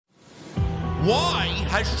Why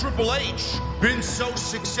has Triple H been so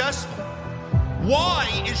successful? Why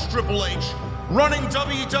is Triple H running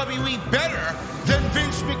WWE better than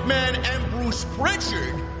Vince McMahon and Bruce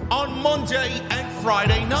Pritchard on Monday and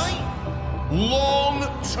Friday night?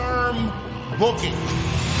 Long-term booking.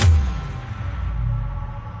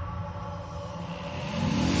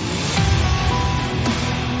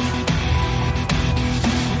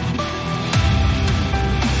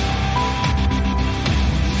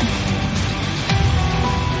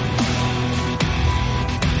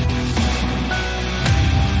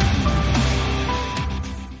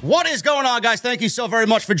 What is going on, guys? Thank you so very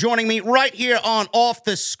much for joining me right here on Off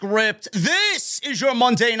the Script. This is your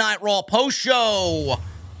Monday Night Raw post show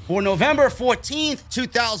for November 14th,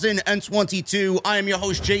 2022. I am your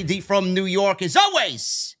host, JD from New York, as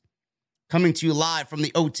always, coming to you live from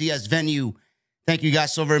the OTS venue. Thank you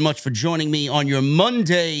guys so very much for joining me on your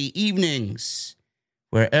Monday evenings,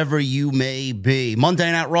 wherever you may be.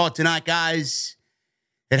 Monday Night Raw tonight, guys.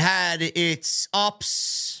 It had its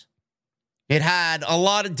ups. It had a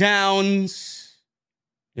lot of downs.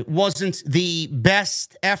 It wasn't the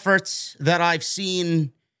best efforts that I've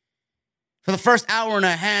seen. For the first hour and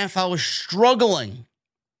a half, I was struggling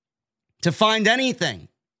to find anything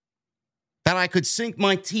that I could sink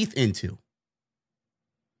my teeth into.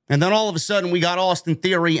 And then all of a sudden, we got Austin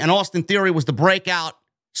Theory, and Austin Theory was the breakout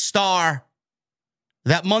star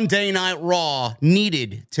that Monday Night Raw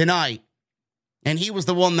needed tonight. And he was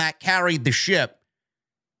the one that carried the ship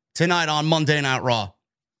tonight on Monday Night Raw.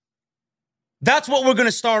 That's what we're going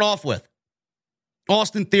to start off with.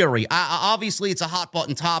 Austin Theory. Obviously, it's a hot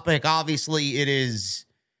button topic. Obviously, it is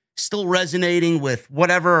still resonating with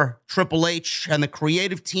whatever Triple H and the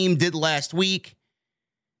creative team did last week.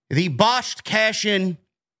 The botched cash-in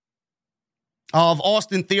of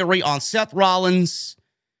Austin Theory on Seth Rollins.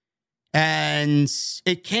 And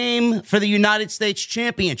it came for the United States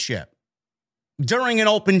Championship during an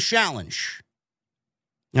open challenge.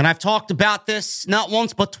 And I've talked about this not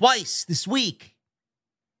once, but twice this week.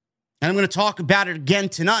 And I'm going to talk about it again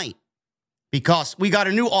tonight because we got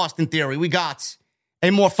a new Austin Theory. We got a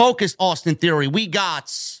more focused Austin Theory. We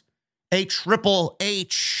got a Triple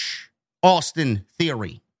H Austin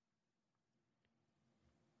Theory.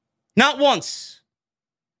 Not once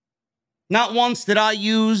did I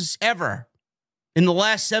use ever in the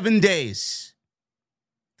last 7 days.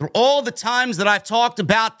 For all the times that I've talked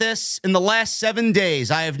about this in the last 7 days,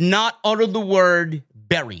 I have not uttered the word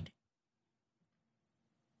buried.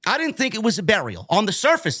 I didn't think it was a burial. On the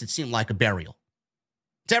surface, it seemed like a burial.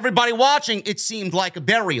 To everybody watching, it seemed like a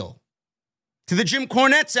burial. To the Jim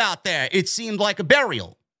Cornettes out there, it seemed like a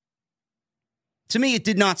burial. To me, it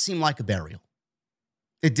did not seem like a burial.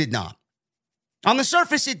 It did not. On the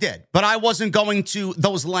surface, it did, but I wasn't going to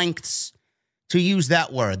those lengths to use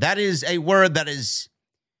that word. That is a word that is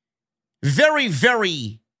very,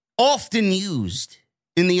 very often used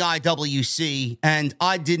in the IWC, and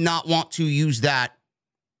I did not want to use that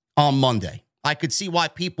on Monday. I could see why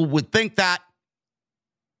people would think that,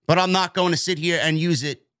 but I'm not going to sit here and use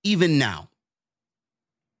it even now.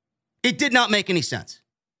 It did not make any sense.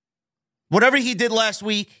 Whatever he did last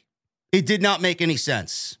week, it did not make any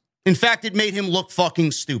sense. In fact, it made him look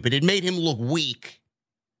fucking stupid. It made him look weak.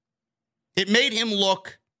 It made him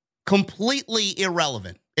look completely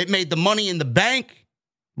irrelevant. It made the Money in the Bank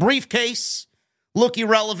briefcase look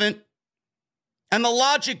irrelevant. And the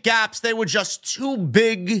logic gaps, they were just too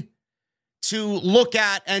big to look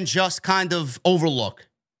at and just kind of overlook.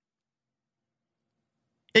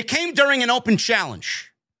 It came during an open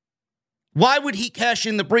challenge. Why would he cash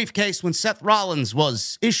in the briefcase when Seth Rollins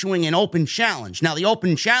was issuing an open challenge? Now, the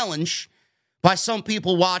open challenge, by some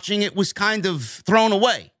people watching, it was kind of thrown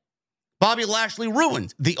away. Bobby Lashley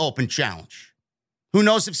ruined the open challenge. Who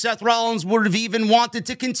knows if Seth Rollins would have even wanted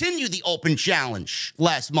to continue the open challenge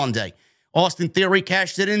last Monday. Austin Theory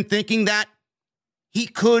cashed it in thinking that he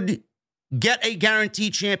could get a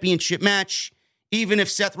guaranteed championship match, even if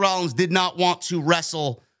Seth Rollins did not want to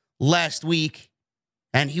wrestle last week,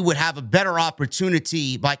 and he would have a better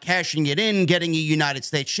opportunity by cashing it in, getting a United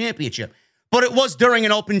States Championship. But it was during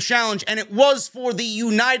an open challenge, and it was for the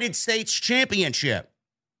United States Championship.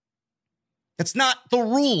 That's not the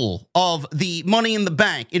rule of the Money in the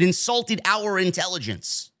Bank. It insulted our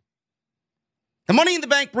intelligence. The Money in the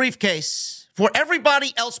Bank briefcase, for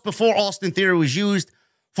everybody else before Austin Theory, was used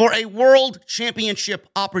for a world championship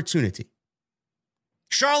opportunity.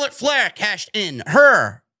 Charlotte Flair cashed in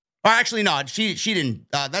her, or actually no, she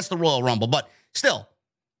didn't, that's the Royal Rumble, but still,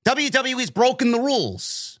 WWE's broken the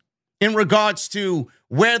rules in regards to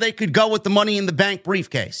where they could go with the Money in the Bank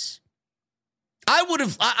briefcase.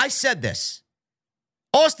 I said this.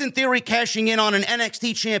 Austin Theory cashing in on an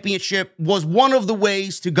NXT championship was one of the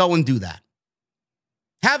ways to go and do that.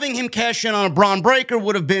 Having him cash in on a Braun Breaker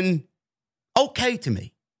would have been okay to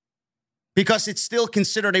me because it's still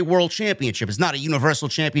considered a world championship. It's not a universal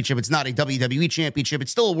championship. It's not a WWE championship.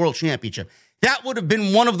 It's still a world championship. That would have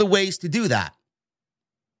been one of the ways to do that.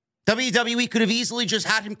 WWE could have easily just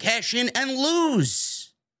had him cash in and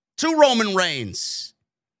lose to Roman Reigns.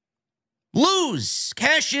 Lose,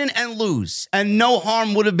 cash in and lose, and no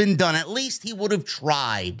harm would have been done. At least he would have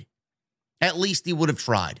tried. At least he would have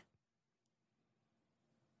tried.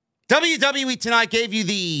 WWE tonight gave you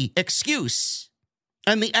the excuse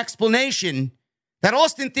and the explanation that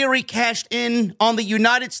Austin Theory cashed in on the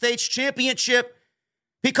United States Championship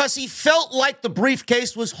because he felt like the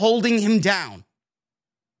briefcase was holding him down.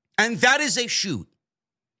 And that is a shoot.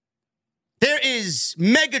 There is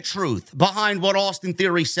mega truth behind what Austin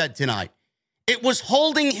Theory said tonight. It was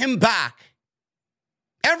holding him back.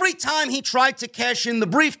 Every time he tried to cash in the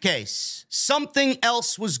briefcase, something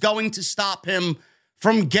else was going to stop him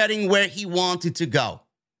from getting where he wanted to go.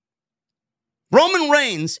 Roman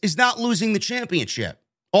Reigns is not losing the championship.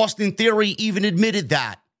 Austin Theory even admitted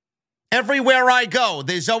that. Everywhere I go,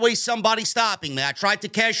 there's always somebody stopping me. I tried to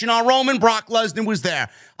cash in on Roman, Brock Lesnar was there.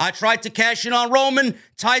 I tried to cash in on Roman,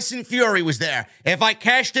 Tyson Fury was there. If I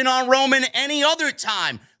cashed in on Roman any other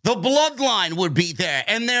time, the bloodline would be there,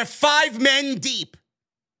 and they're 5 men deep.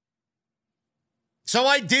 So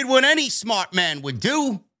I did what any smart man would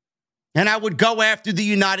do, and I would go after the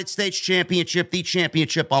United States Championship, the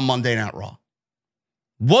championship on Monday Night Raw.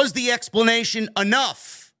 Was the explanation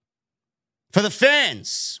enough for the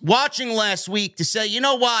fans watching last week to say, you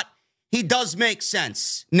know what, he does make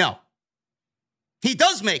sense? No. He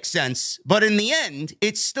does make sense, but in the end,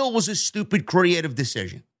 it still was a stupid creative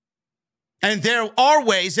decision. And there are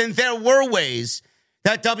ways, and there were ways,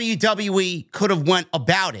 that WWE could have went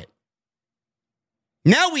about it.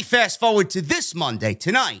 Now we fast forward to this Monday,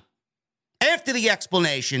 tonight. After the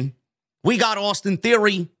explanation, we got Austin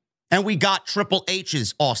Theory, and we got Triple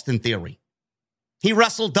H's Austin Theory. He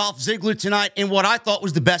wrestled Dolph Ziggler tonight in what I thought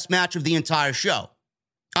was the best match of the entire show.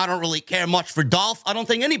 I don't really care much for Dolph. I don't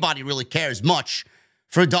think anybody really cares much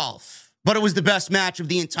for Dolph. But it was the best match of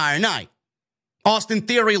the entire night. Austin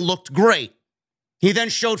Theory looked great. He then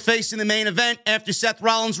showed face in the main event after Seth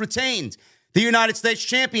Rollins retained the United States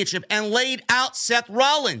Championship and laid out Seth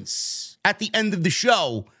Rollins at the end of the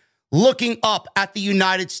show, looking up at the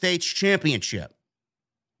United States Championship.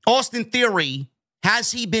 Austin Theory,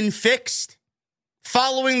 has he been fixed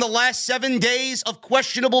following the last 7 days of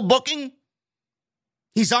questionable booking?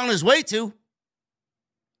 He's on his way to.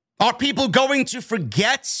 Are people going to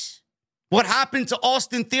forget what happened to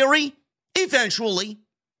Austin Theory? Eventually.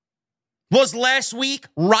 Was last week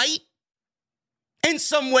right? In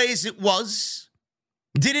some ways it was.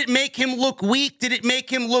 Did it make him look weak? Did it make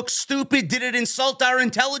him look stupid? Did it insult our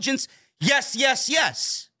intelligence? Yes, yes,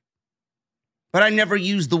 yes. But I never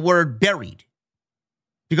used the word buried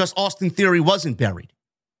because Austin Theory wasn't buried.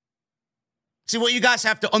 See, what you guys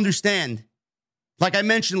have to understand, like I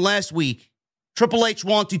mentioned last week, Triple H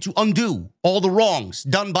wanted to undo all the wrongs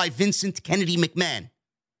done by Vincent Kennedy McMahon.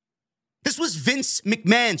 This was Vince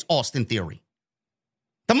McMahon's Austin Theory.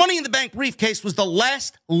 The Money in the Bank briefcase was the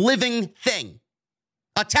last living thing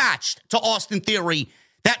attached to Austin Theory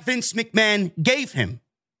that Vince McMahon gave him.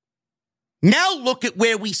 Now look at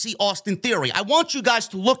where we see Austin Theory. I want you guys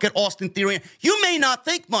to look at Austin Theory. You may not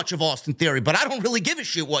think much of Austin Theory, but I don't really give a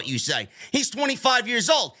shit what you say. He's 25 years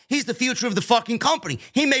old. He's the future of the fucking company.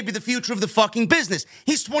 He may be the future of the fucking business.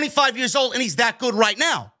 He's 25 years old and he's that good right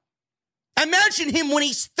now. Imagine him when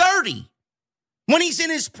he's 30, when he's in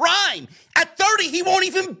his prime. At 30, he won't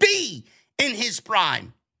even be in his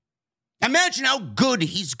prime. Imagine how good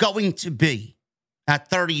he's going to be at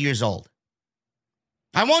 30 years old.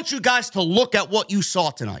 I want you guys to look at what you saw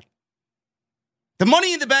tonight. The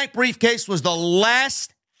Money in the Bank briefcase was the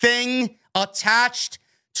last thing attached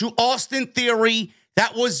to Austin Theory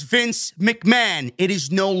that was Vince McMahon. It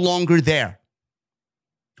is no longer there.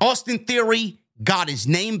 Austin Theory got his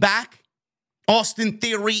name back. Austin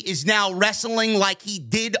Theory is now wrestling like he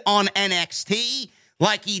did on NXT,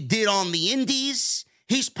 like he did on the Indies.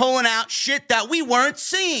 He's pulling out shit that we weren't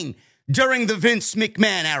seeing during the Vince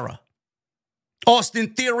McMahon era. Austin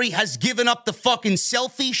Theory has given up the fucking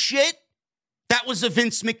selfie shit. That was a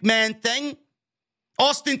Vince McMahon thing.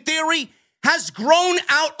 Austin Theory has grown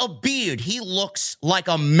out a beard. He looks like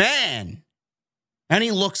a man. And he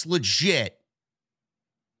looks legit.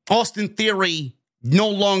 Austin Theory no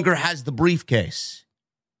longer has the briefcase.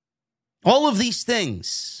 All of these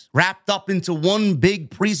things wrapped up into one big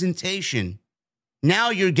presentation Now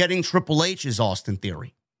you're getting Triple H's Austin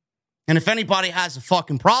Theory. And if anybody has a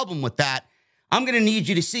fucking problem with that, I'm going to need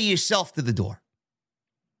you to see yourself to the door.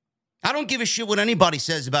 I don't give a shit what anybody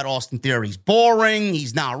says about Austin Theory. He's boring.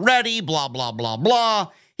 He's not ready. Blah, blah, blah, blah.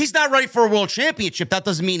 He's not ready for a world championship. That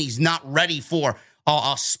doesn't mean he's not ready for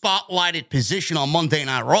a spotlighted position on Monday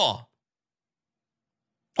Night Raw.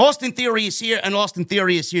 Austin Theory is here, and Austin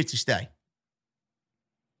Theory is here to stay.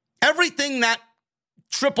 Everything that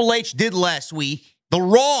Triple H did last week, the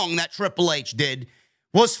wrong that Triple H did,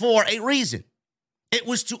 was for a reason. It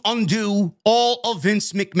was to undo all of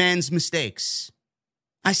Vince McMahon's mistakes.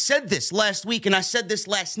 I said this last week, and I said this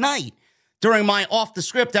last night during my Off the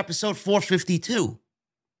Script episode 452.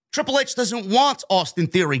 Triple H doesn't want Austin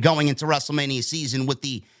Theory going into WrestleMania season with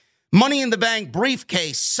the Money in the Bank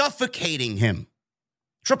briefcase suffocating him.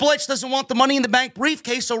 Triple H doesn't want the Money in the Bank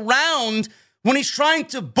briefcase around when he's trying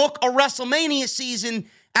to book a WrestleMania season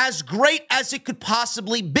as great as it could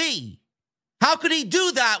possibly be. How could he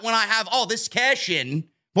do that when I have, this cash in?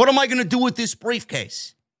 What am I going to do with this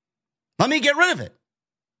briefcase? Let me get rid of it.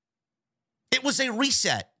 It was a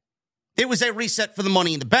reset. It was a reset for the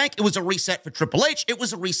Money in the Bank. It was a reset for Triple H. It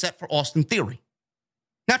was a reset for Austin Theory.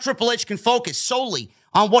 Now Triple H can focus solely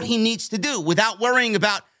on what he needs to do without worrying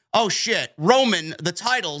about, Roman, the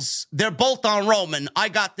titles, they're both on Roman. I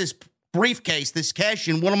got this briefcase, this cash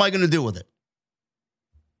in. What am I going to do with it?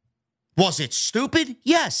 Was it stupid?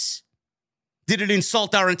 Yes. Did it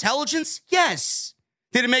insult our intelligence? Yes.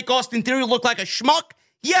 Did it make Austin Theory look like a schmuck?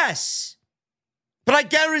 Yes. But I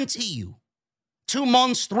guarantee you, 2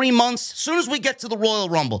 months, 3 months, as soon as we get to the Royal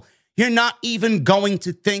Rumble, you're not even going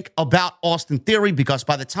to think about Austin Theory, because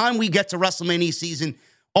by the time we get to WrestleMania season,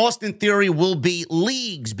 Austin Theory will be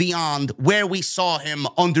leagues beyond where we saw him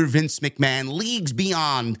under Vince McMahon, leagues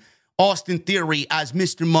beyond Austin Theory as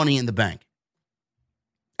Mr. Money in the Bank.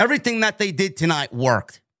 Everything that they did tonight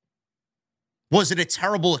worked. Was it a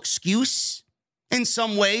terrible excuse? In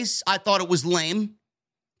some ways, I thought it was lame,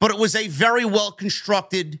 but it was a very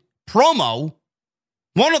well-constructed promo.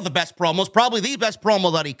 One of the best promos, probably the best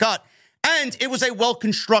promo that he cut. And it was a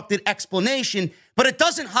well-constructed explanation, but it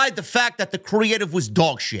doesn't hide the fact that the creative was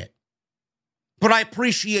dog shit. But I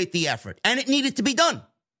appreciate the effort, and it needed to be done.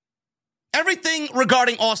 Everything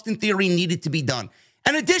regarding Austin Theory needed to be done.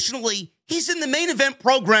 And additionally, he's in the main event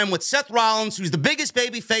program with Seth Rollins, who's the biggest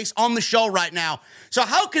babyface on the show right now. So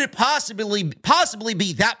how could it possibly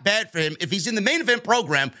be that bad for him if he's in the main event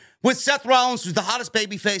program with Seth Rollins, who's the hottest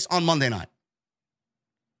babyface on Monday night?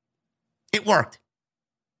 It worked.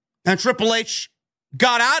 And Triple H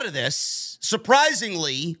got out of this,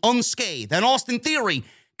 surprisingly, unscathed. And Austin Theory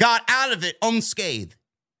got out of it unscathed.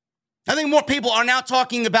 I think more people are now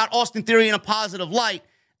talking about Austin Theory in a positive light,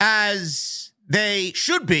 as they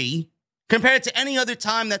should be, compared to any other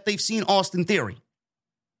time that they've seen Austin Theory.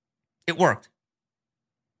 It worked.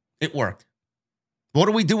 It worked. What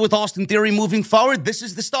do we do with Austin Theory moving forward? This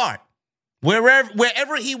is the start.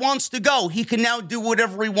 Wherever he wants to go, he can now do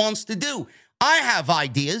whatever he wants to do. I have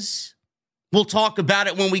ideas. We'll talk about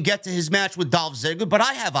it when we get to his match with Dolph Ziggler, but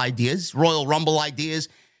I have ideas, Royal Rumble ideas.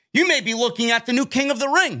 You may be looking at the new King of the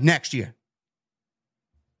Ring next year.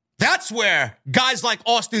 That's where guys like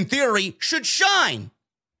Austin Theory should shine.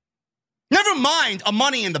 Never mind a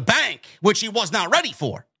Money in the Bank, which he was not ready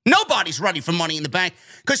for. Nobody's ready for Money in the Bank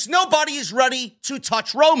because nobody is ready to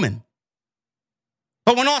touch Roman.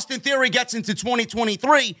 But when Austin Theory gets into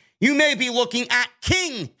 2023, you may be looking at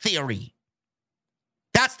King Theory.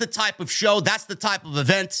 That's the type of show, that's the type of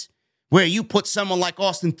event where you put someone like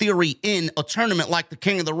Austin Theory in a tournament like the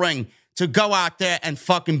King of the Ring to go out there and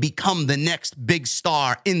fucking become the next big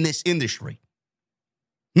star in this industry.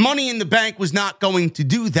 Money in the Bank was not going to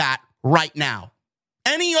do that right now.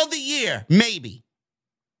 Any other year, maybe.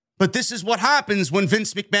 But this is what happens when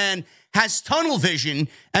Vince McMahon has tunnel vision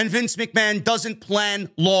and Vince McMahon doesn't plan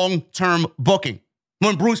long-term booking.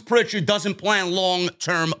 When Bruce Pritchard doesn't plan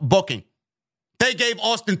long-term booking. They gave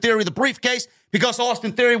Austin Theory the briefcase because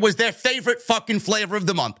Austin Theory was their favorite fucking flavor of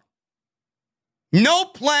the month. No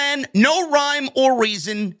plan, no rhyme or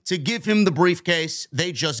reason to give him the briefcase.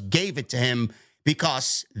 They just gave it to him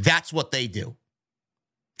because that's what they do.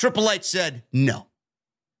 Triple H said, no,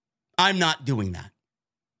 I'm not doing that.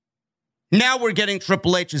 Now we're getting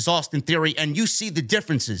Triple H's Austin Theory, and you see the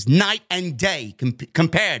differences night and day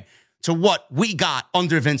compared to what we got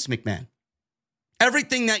under Vince McMahon.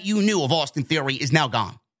 Everything that you knew of Austin Theory is now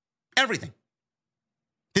gone. Everything.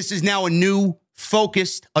 This is now a new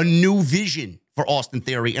focused, a new vision for Austin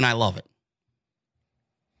Theory, and I love it.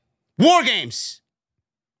 War Games.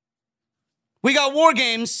 We got War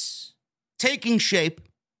Games taking shape.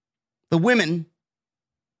 The women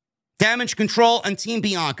Damage Control and Team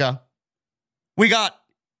Bianca. We got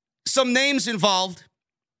some names involved,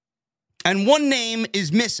 and one name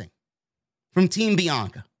is missing from Team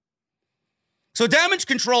Bianca. So Damage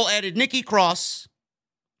Control added Nikki Cross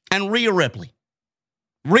and Rhea Ripley.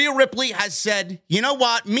 Rhea Ripley has said, you know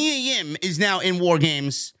what? Mia Yim is now in War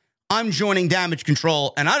Games. I'm joining Damage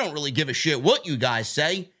Control, and I don't really give a shit what you guys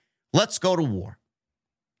say. Let's go to war.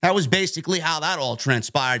 That was basically how that all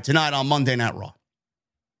transpired tonight on Monday Night Raw.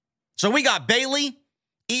 So we got Bayley,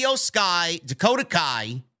 Io Sky, Dakota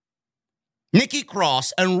Kai, Nikki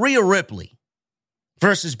Cross, and Rhea Ripley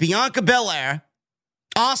versus Bianca Belair,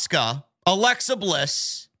 Asuka, Alexa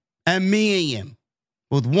Bliss, and Mia Yim,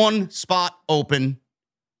 with one spot open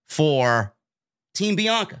for Team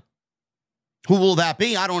Bianca. Who will that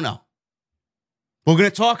be? I don't know. We're going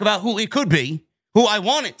to talk about who it could be, who I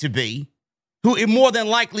want it to be, who it more than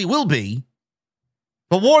likely will be.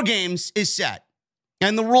 But War Games is set,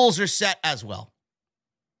 and the rules are set as well.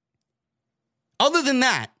 Other than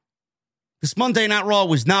that, this Monday Night Raw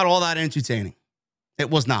was not all that entertaining. It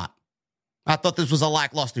was not. I thought this was a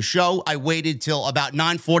lackluster show. I waited till about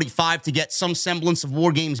 9:45 to get some semblance of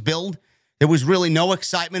War Games build. There was really no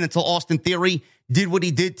excitement until Austin Theory did what he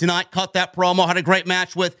did tonight, cut that promo, had a great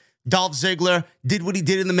match with Dolph Ziggler, did what he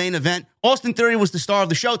did in the main event. Austin Theory was the star of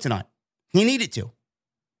the show tonight. He needed to.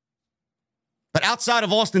 But outside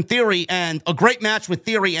of Austin Theory and a great match with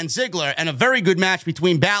Theory and Ziggler and a very good match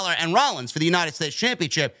between Balor and Rollins for the United States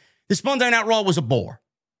Championship, this Monday Night Raw was a bore.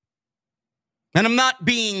 And I'm not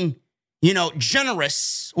being,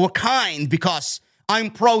 generous or kind because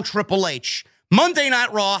I'm pro Triple H. Monday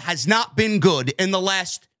Night Raw has not been good in the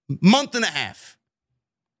last month and a half.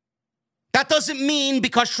 That doesn't mean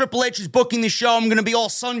because Triple H is booking the show, I'm going to be all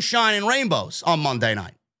sunshine and rainbows on Monday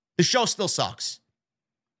night. The show still sucks.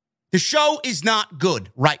 The show is not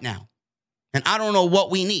good right now. And I don't know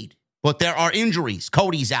what we need, but there are injuries.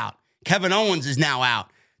 Cody's out. Kevin Owens is now out.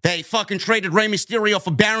 They fucking traded Rey Mysterio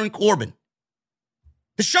for Baron Corbin.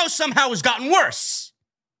 The show somehow has gotten worse.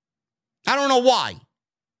 I don't know why.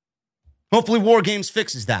 Hopefully War Games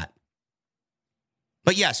fixes that.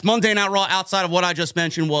 But yes, Monday Night Raw, outside of what I just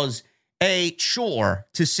mentioned, was a chore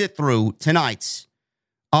to sit through tonight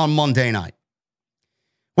on Monday night.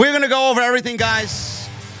 We're going to go over everything, guys.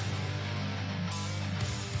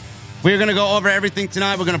 We're going to go over everything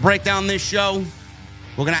tonight. We're going to break down this show.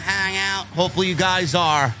 We're going to hang out. Hopefully you guys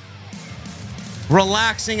are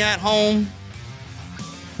relaxing at home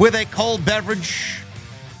with a cold beverage.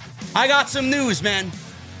 I got some news, man.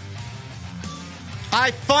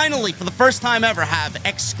 I finally, for the first time ever, have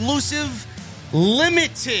exclusive,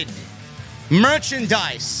 limited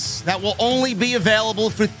merchandise that will only be available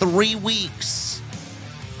for 3 weeks.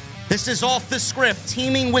 This is Off the Script,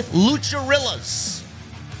 teaming with Lucharillas.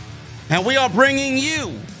 And we are bringing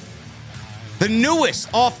you the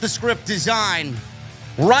newest Off the Script design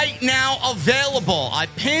right now available. I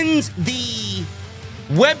pinned the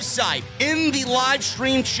website in the live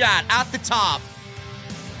stream chat at the top.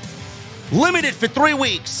 Limited for 3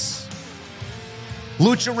 weeks.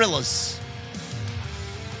 Lucharillas.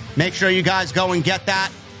 Make sure you guys go and get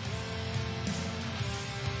that.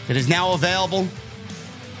 It is now available.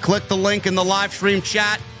 Click the link in the live stream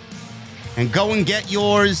chat and go and get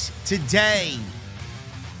yours today.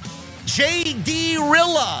 JD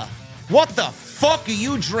Rilla. What the fuck are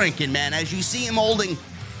you drinking, man? As you see him holding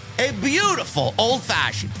a beautiful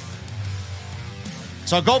old-fashioned.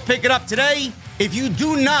 So go pick it up today. If you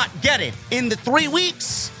do not get it in the 3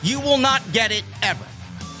 weeks, you will not get it ever.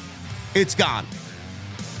 It's gone.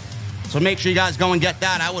 So make sure you guys go and get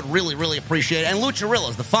that. I would really, really appreciate it. And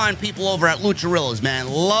Lucharillas, the fine people over at Lucharillas, man.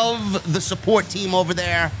 Love the support team over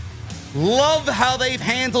there. Love how they've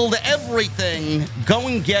handled everything. Go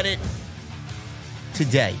and get it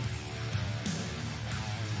today.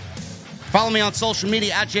 Follow me on social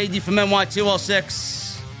media at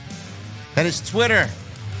JDfromNY206. That is Twitter,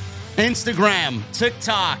 Instagram,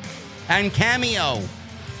 TikTok, and Cameo.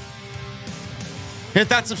 Hit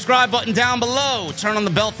that subscribe button down below. Turn on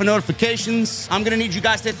the bell for notifications. I'm going to need you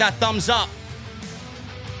guys to hit that thumbs up.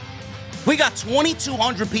 We got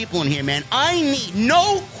 2,200 people in here, man. I need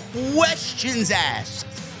no questions asked.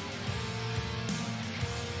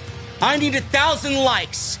 I need 1,000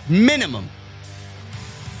 likes, minimum.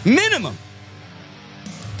 Minimum.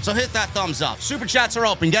 So hit that thumbs up. Super chats are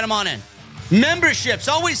open. Get them on in. Memberships,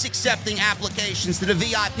 always accepting applications to the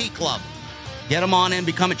VIP club. Get them on in.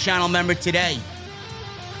 Become a channel member today.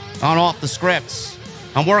 On Off the Scripts.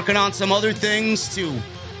 I'm working on some other things to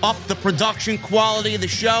up the production quality of the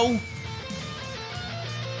show.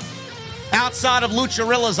 Outside of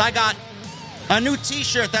Lucharillas, I got a new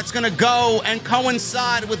t-shirt that's going to go and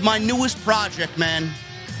coincide with my newest project, man.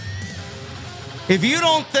 If you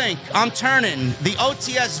don't think I'm turning the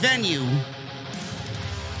OTS venue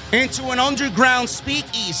into an underground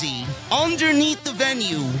speakeasy underneath the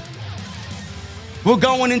venue, we're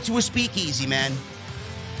going into a speakeasy, man.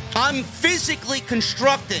 I'm physically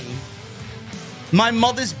constructing my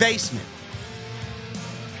mother's basement.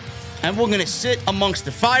 And we're going to sit amongst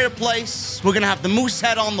the fireplace. We're going to have the moose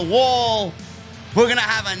head on the wall. We're going to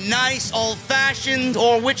have a nice old-fashioned,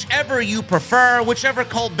 or whichever you prefer, whichever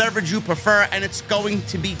cold beverage you prefer, and it's going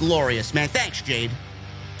to be glorious, man. Thanks, Jade.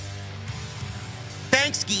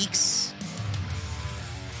 Thanks, geeks.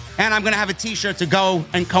 And I'm going to have a t-shirt to go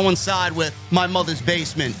and coincide with my mother's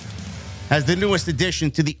basement as the newest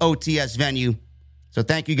addition to the OTS venue. So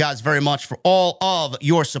thank you guys very much for all of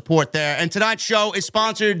your support there. And tonight's show is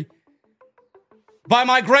sponsored by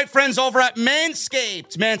my great friends over at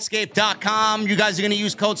Manscaped, manscaped.com. You guys are going to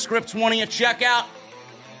use code SCRIPT20 at checkout.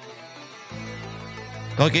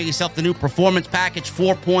 Go get yourself the new Performance Package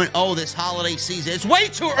 4.0 this holiday season. It's way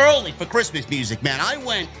too early for Christmas music, man. I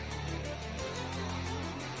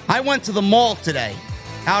went to the mall today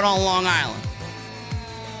out on Long Island.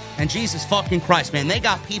 And Jesus fucking Christ, man, they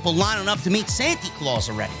got people lining up to meet Santa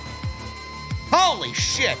Claus already. Holy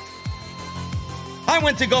shit. I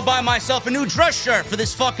went to go buy myself a new dress shirt for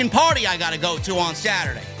this fucking party I gotta go to on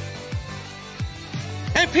Saturday.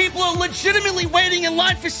 And people are legitimately waiting in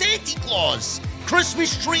line for Santa Claus.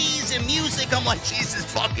 Christmas trees and music. I'm like, Jesus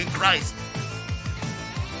fucking Christ.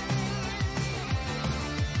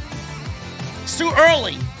 It's too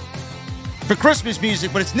early for Christmas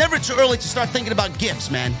music, but it's never too early to start thinking about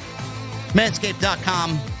gifts, man.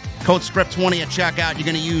 Manscaped.com, code SCRIPT20 at checkout. You're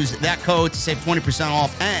going to use that code to save 20%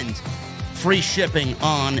 off and free shipping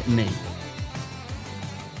on me.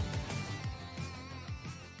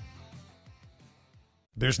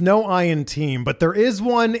 There's no I in team, but there is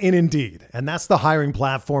one in Indeed, and that's the hiring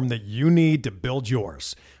platform that you need to build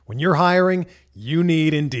yours. When you're hiring, you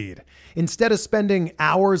need Indeed. Instead of spending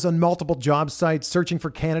hours on multiple job sites searching for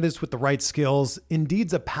candidates with the right skills,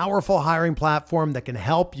 Indeed's a powerful hiring platform that can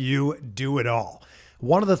help you do it all.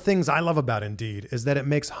 One of the things I love about Indeed is that it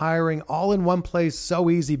makes hiring all in one place so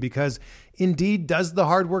easy because Indeed does the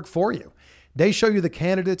hard work for you. They show you the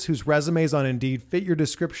candidates whose resumes on Indeed fit your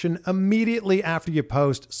description immediately after you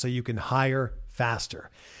post so you can hire faster.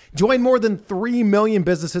 Join more than 3 million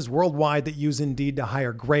businesses worldwide that use Indeed to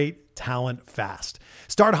hire great talent fast.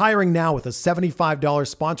 Start hiring now with a $75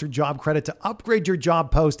 sponsored job credit to upgrade your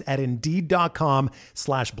job post at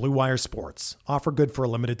Indeed.com/Blue Wire Sports. Offer good for a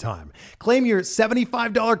limited time. Claim your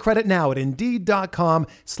 $75 credit now at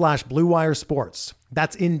Indeed.com/Blue Wire Sports.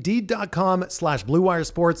 That's Indeed.com/Blue Wire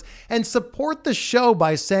Sports, and support the show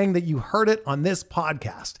by saying that you heard it on this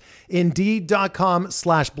podcast.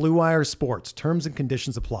 Indeed.com/Blue Wire Sports. Terms and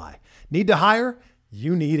conditions apply. Need to hire?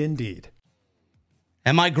 You need Indeed.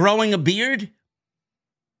 Am I growing a beard?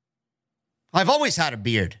 I've always had a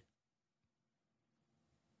beard.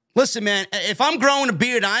 Listen, man, if I'm growing a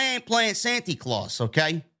beard, I ain't playing Santa Claus,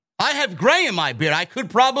 okay? I have gray in my beard. I could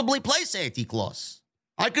probably play Santa Claus.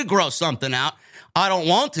 I could grow something out. I don't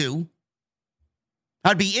want to.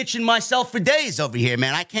 I'd be itching myself for days over here,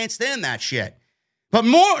 man. I can't stand that shit. But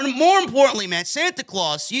more importantly, man, Santa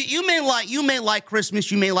Claus, you may like Christmas,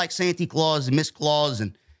 you may like Santa Claus and Miss Claus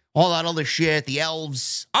and all that other shit, the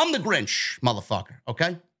elves. I'm the Grinch, motherfucker,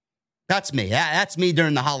 okay? That's me. That's me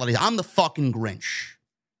during the holidays. I'm the fucking Grinch.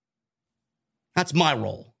 That's my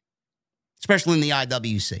role, especially in the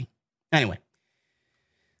IWC. Anyway,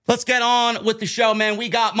 let's get on with the show, man. We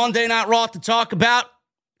got Monday Night Raw to talk about.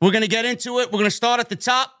 We're going to get into it. We're going to start at the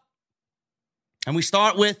top, and we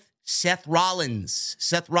start with Seth Rollins.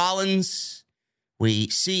 Seth Rollins, we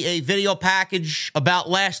see a video package about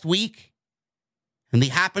last week and the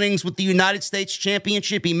happenings with the United States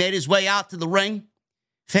Championship. He made his way out to the ring.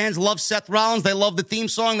 Fans love Seth Rollins. They love the theme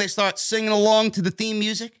song. They start singing along to the theme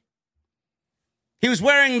music. He was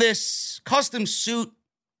wearing this custom suit.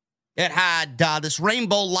 It had this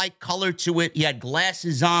rainbow-like color to it. He had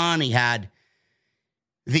glasses on. He had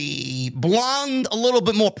the blonde a little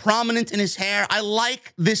bit more prominent in his hair. I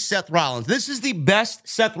like this Seth Rollins. This is the best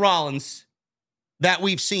Seth Rollins that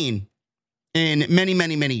we've seen in many,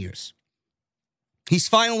 many, many years. He's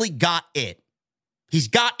finally got it. He's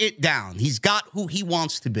got it down. He's got who he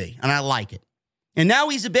wants to be, and I like it. And now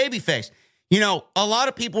he's a babyface. You know, a lot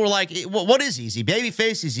of people were like, what is he? Is he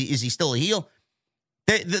babyface? Is he still a heel?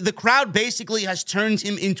 The crowd basically has turned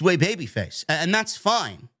him into a babyface, and that's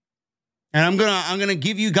fine. And I'm gonna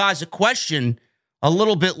give you guys a question a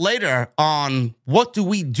little bit later on what do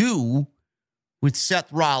we do with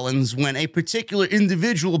Seth Rollins when a particular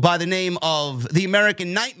individual by the name of the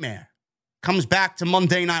American Nightmare comes back to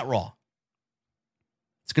Monday Night Raw.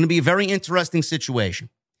 It's going to be a very interesting situation.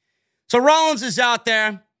 So Rollins is out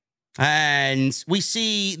there, and we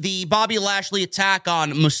see the Bobby Lashley attack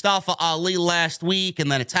on Mustafa Ali last week,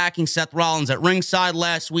 and then attacking Seth Rollins at ringside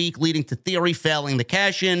last week, leading to Theory failing the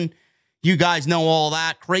cash-in. You guys know all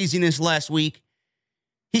that craziness last week.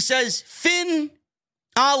 He says Finn,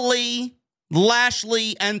 Ali,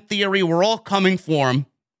 Lashley, and Theory were all coming for him.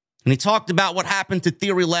 And he talked about what happened to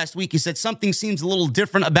Theory last week. He said something seems a little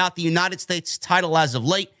different about the United States title as of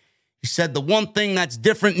late. He said the one thing that's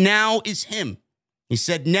different now is him. He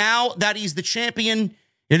said now that he's the champion,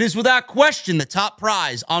 it is without question the top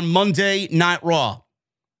prize on Monday Night Raw.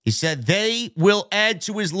 He said they will add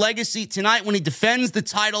to his legacy tonight when he defends the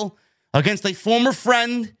title against a former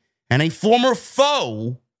friend and a former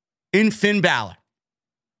foe in Finn Balor.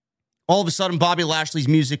 All of a sudden, Bobby Lashley's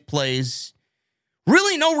music plays.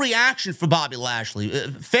 Really no reaction for Bobby Lashley.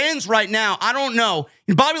 Fans right now, I don't know.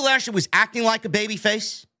 Bobby Lashley was acting like a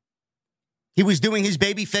babyface. He was doing his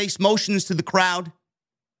babyface motions to the crowd.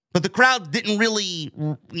 But the crowd didn't really,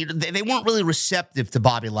 they weren't really receptive to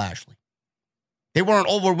Bobby Lashley. They weren't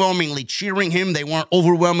overwhelmingly cheering him. They weren't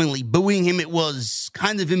overwhelmingly booing him. It was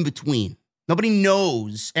kind of in between. Nobody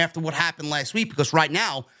knows after what happened last week because right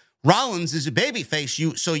now, Rollins is a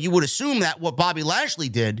babyface. So you would assume that what Bobby Lashley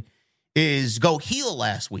did is go heel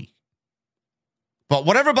last week. But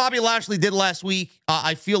whatever Bobby Lashley did last week,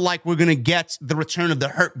 I feel like we're going to get the return of the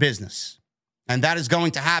Hurt Business. And that is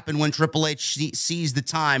going to happen when Triple H sees the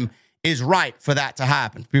time is right for that to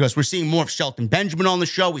happen. Because we're seeing more of Shelton Benjamin on the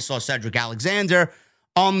show. We saw Cedric Alexander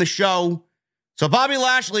on the show. So Bobby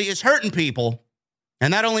Lashley is hurting people.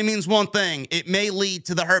 And that only means one thing. It may lead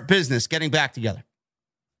to the Hurt Business getting back together.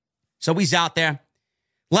 So he's out there.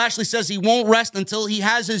 Lashley says he won't rest until he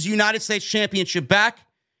has his United States Championship back.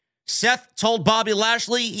 Seth told Bobby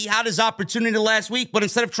Lashley he had his opportunity last week, but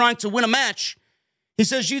instead of trying to win a match, he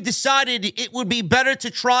says, you decided it would be better to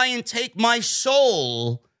try and take my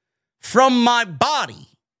soul from my body.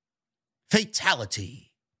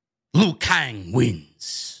 Fatality. Liu Kang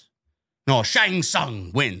wins. No, Shang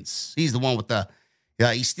Tsung wins. He's the one with the,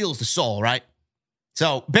 he steals the soul, right?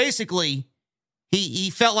 So basically, he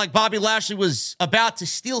felt like Bobby Lashley was about to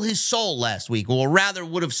steal his soul last week, or rather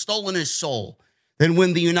would have stolen his soul, than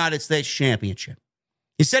win the United States Championship.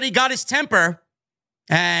 He said he got his temper,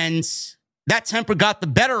 and that temper got the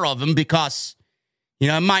better of him because,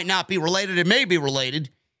 it might not be related. It may be related.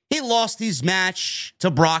 He lost his match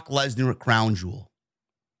to Brock Lesnar at Crown Jewel.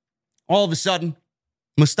 All of a sudden,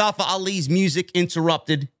 Mustafa Ali's music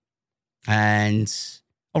interrupted, and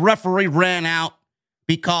a referee ran out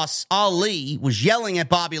because Ali was yelling at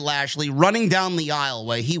Bobby Lashley, running down the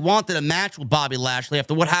aisleway. He wanted a match with Bobby Lashley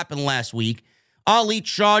after what happened last week. Ali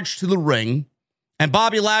charged to the ring, and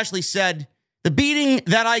Bobby Lashley said, the beating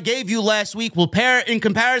that I gave you last week will pair in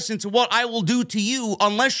comparison to what I will do to you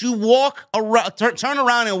unless you turn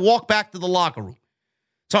around and walk back to the locker room.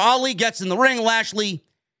 So Ali gets in the ring. Lashley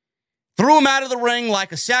threw him out of the ring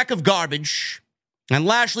like a sack of garbage. And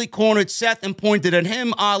Lashley cornered Seth and pointed at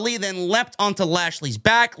him. Ali then leapt onto Lashley's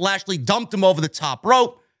back. Lashley dumped him over the top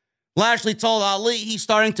rope. Lashley told Ali he's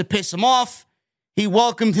starting to piss him off. He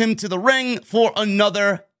welcomed him to the ring for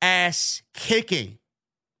another ass kicking.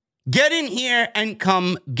 Get in here and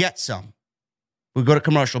come get some. We go to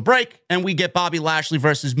commercial break, and we get Bobby Lashley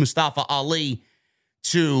versus Mustafa Ali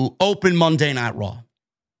to open Monday Night Raw.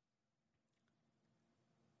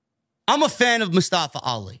 I'm a fan of Mustafa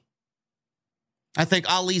Ali. I think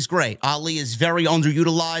Ali's great. Ali is very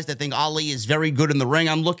underutilized. I think Ali is very good in the ring.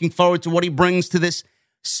 I'm looking forward to what he brings to this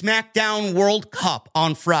SmackDown World Cup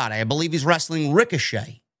on Friday. I believe he's wrestling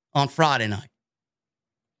Ricochet on Friday night.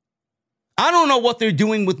 I don't know what they're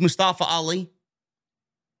doing with Mustafa Ali,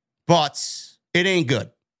 but it ain't good.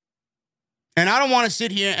 And I don't want to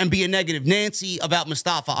sit here and be a negative Nancy about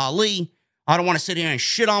Mustafa Ali. I don't want to sit here and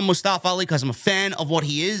shit on Mustafa Ali because I'm a fan of what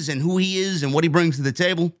he is and who he is and what he brings to the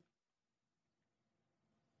table.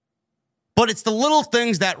 But it's the little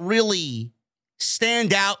things that really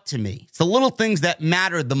stand out to me. It's the little things that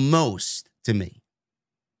matter the most to me.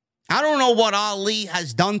 I don't know what Ali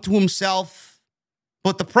has done to himself,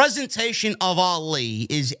 but the presentation of Ali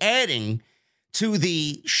is adding to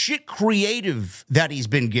the shit creative that he's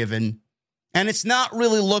been given, and it's not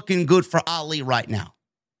really looking good for Ali right now.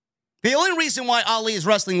 The only reason why Ali is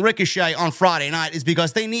wrestling Ricochet on Friday night is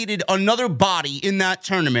because they needed another body in that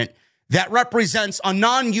tournament that represents a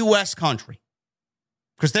non-U.S. country.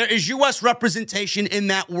 Because there is U.S. representation in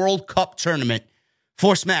that World Cup tournament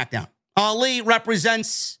for SmackDown. Ali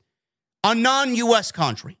represents a non-U.S.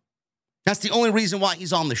 country. That's the only reason why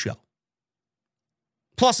he's on the show.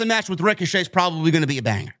 Plus, a match with Ricochet is probably going to be a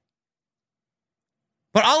banger.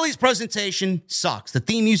 But Ali's presentation sucks. The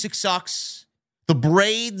theme music sucks. The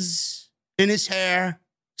braids in his hair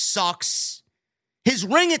sucks. His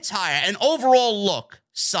ring attire and overall look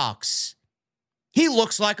sucks. He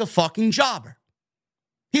looks like a fucking jobber.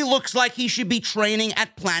 He looks like he should be training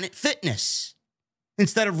at Planet Fitness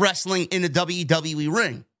instead of wrestling in a WWE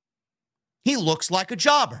ring. He looks like a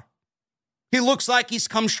jobber. He looks like he's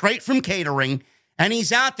come straight from catering and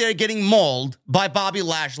he's out there getting mauled by Bobby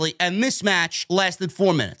Lashley, and this match lasted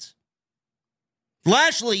 4 minutes.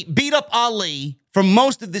 Lashley beat up Ali for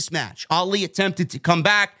most of this match. Ali attempted to come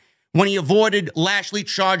back. When he avoided Lashley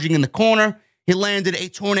charging in the corner, he landed a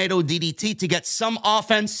tornado DDT to get some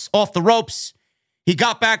offense off the ropes. He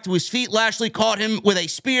got back to his feet. Lashley caught him with a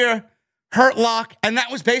spear, hurt lock, and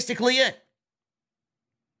that was basically it.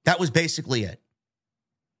 That was basically it.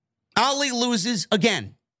 Ali loses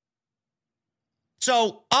again.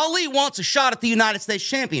 So Ali wants a shot at the United States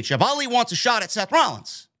Championship. Ali wants a shot at Seth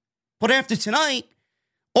Rollins. But after tonight,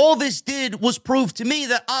 all this did was prove to me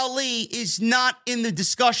that Ali is not in the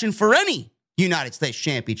discussion for any United States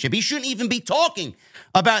Championship. He shouldn't even be talking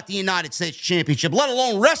about the United States Championship, let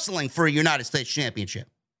alone wrestling for a United States Championship.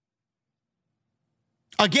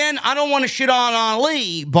 Again, I don't want to shit on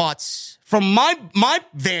Ali, but from my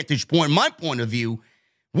vantage point, my point of view,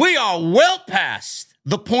 we are well past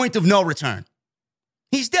the point of no return.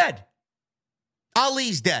 He's dead.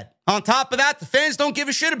 Ali's dead. On top of that, the fans don't give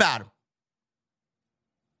a shit about him.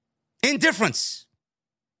 Indifference.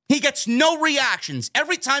 He gets no reactions.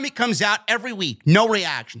 Every time he comes out, every week, no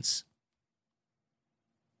reactions.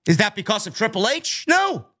 Is that because of Triple H?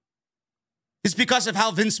 No. It's because of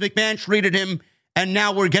how Vince McMahon treated him, and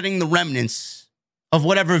now we're getting the remnants of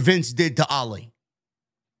whatever Vince did to Ali.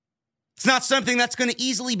 It's not something that's going to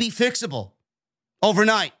easily be fixable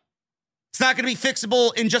overnight. It's not going to be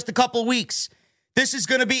fixable in just a couple weeks. This is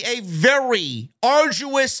going to be a very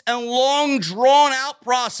arduous and long, drawn-out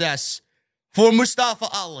process for Mustafa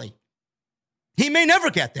Ali. He may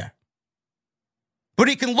never get there. But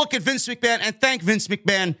he can look at Vince McMahon and thank Vince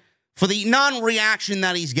McMahon for the non-reaction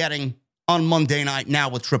that he's getting on Monday night now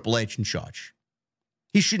with Triple H in charge.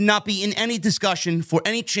 He should not be in any discussion for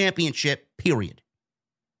any championship, period.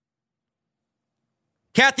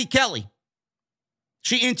 Kathy Kelly.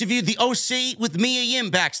 She interviewed the OC with Mia Yim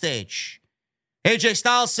backstage. AJ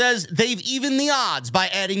Styles says they've evened the odds by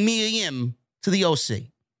adding Mia Yim to the OC.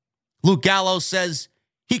 Luke Gallows says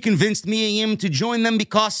he convinced Mia Yim to join them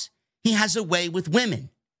because he has a way with women.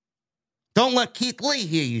 Don't let Keith Lee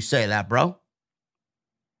hear you say that, bro.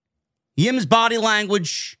 Yim's body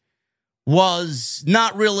language was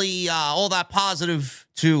not really all that positive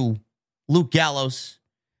to Luke Gallows.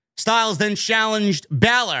 Styles then challenged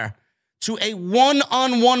Balor to a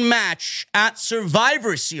one-on-one match at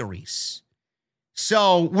Survivor Series.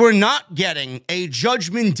 So we're not getting a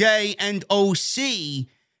Judgment Day and OC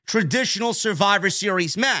traditional Survivor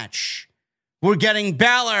Series match. We're getting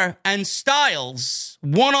Balor and Styles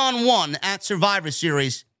one-on-one at Survivor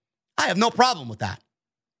Series. I have no problem with that.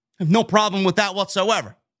 I have no problem with that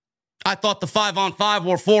whatsoever. I thought the 5-on-5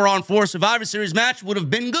 or 4-on-4 Survivor Series match would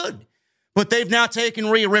have been good. But they've now taken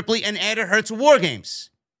Rhea Ripley and added her to War Games.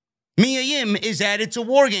 Mia Yim is added to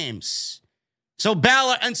War Games. So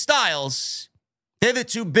Balor and Styles, they're the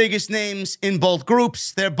two biggest names in both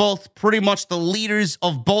groups. They're both pretty much the leaders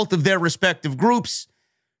of both of their respective groups.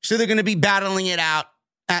 So they're going to be battling it out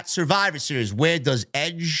at Survivor Series. Where does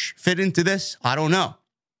Edge fit into this? I don't know.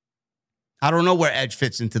 I don't know where Edge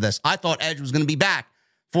fits into this. I thought Edge was going to be back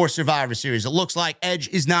for Survivor Series. It looks like Edge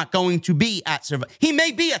is not going to be at Survivor. He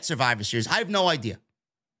may be at Survivor Series. I have no idea.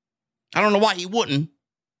 I don't know why he wouldn't.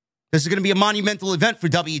 This is going to be a monumental event for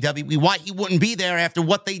WWE. Why he wouldn't be there after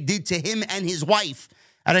what they did to him and his wife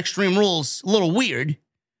at Extreme Rules. A little weird.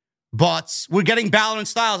 But we're getting Balor and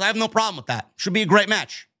Styles. I have no problem with that. Should be a great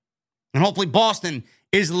match. And hopefully Boston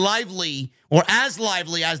is lively or as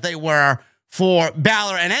lively as they were for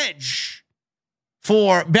Balor and Edge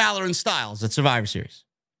for Balor and Styles at Survivor Series.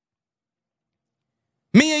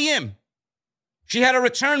 Mia Yim. She had a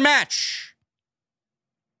return match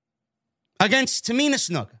against Tamina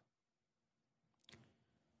Snuka.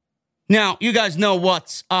 Now, you guys know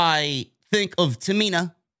what I think of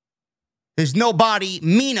Tamina. There's nobody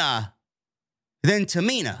meaner than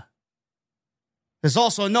Tamina. There's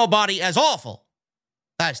also nobody as awful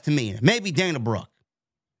as Tamina. Maybe Dana Brooke.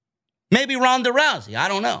 Maybe Ronda Rousey. I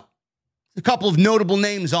don't know. A couple of notable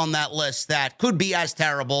names on that list that could be as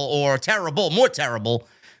terrible or terrible, more terrible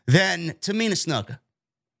than Tamina Snuka.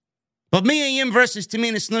 But Mia Yim versus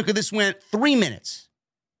Tamina Snuka, this went 3 minutes.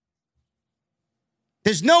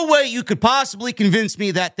 There's no way you could possibly convince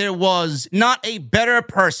me that there was not a better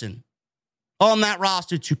person on that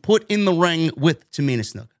roster to put in the ring with Tamina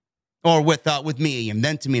Snuka. Or with Mia Yim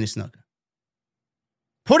than Tamina Snuka.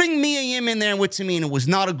 Putting Mia Yim in there with Tamina was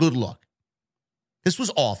not a good look. This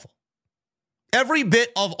was awful. Every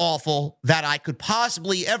bit of awful that I could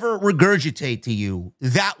possibly ever regurgitate to you,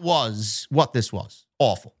 that was what this was.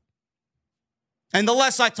 Awful. And the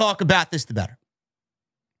less I talk about this, the better.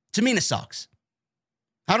 Tamina sucks.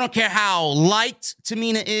 I don't care how light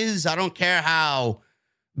Tamina is. I don't care how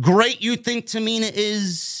great you think Tamina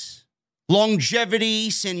is. Longevity,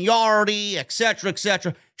 seniority, etc.,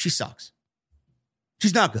 etc. She sucks.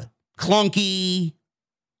 She's not good. Clunky,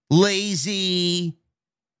 lazy,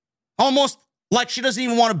 almost like she doesn't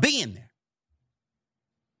even want to be in there.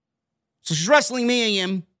 So she's wrestling Mia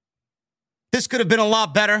Yim. This could have been a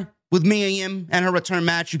lot better with Mia Yim and her return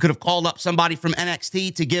match. You could have called up somebody from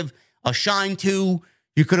NXT to give a shine to.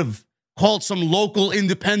 You could have called some local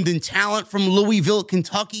independent talent from Louisville,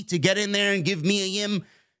 Kentucky to get in there and give Mia Yim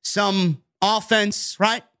some offense,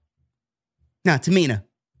 right? Now, Tamina.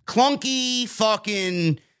 Clunky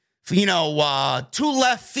fucking, 2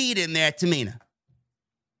 left feet in there, Tamina.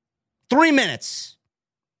 3 minutes.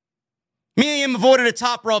 Mia Yim avoided a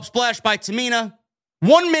top rope splash by Tamina.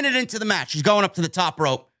 1 minute into the match, she's going up to the top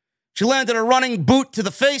rope. She landed a running boot to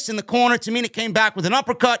the face in the corner. Tamina came back with an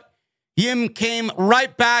uppercut. Yim came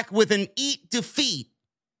right back with an eat defeat,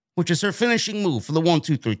 which is her finishing move for the 1,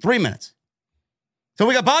 2, 3. 3 minutes. So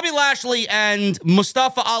we got Bobby Lashley and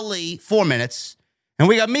Mustafa Ali, 4 minutes. And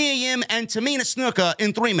we got Mia Yim and Tamina Snuka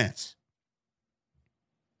in 3 minutes.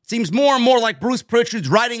 Seems more and more like Bruce Pritchard's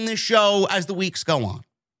writing this show as the weeks go on.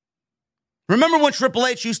 Remember when Triple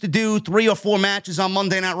H used to do 3 or 4 matches on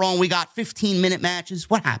Monday Night Raw and we got 15-minute matches?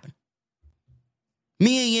 What happened?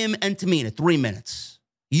 Mia Yim and Tamina, 3 minutes.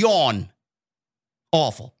 Yawn.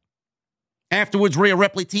 Awful. Afterwards, Rhea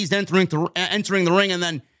Ripley teased entering the ring, and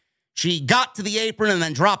then she got to the apron and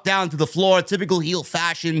then dropped down to the floor, typical heel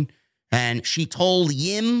fashion, and she told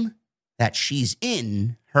Yim that she's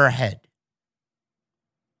in her head.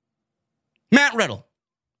 Matt Riddle.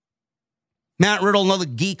 Matt Riddle, another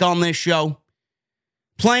geek on this show.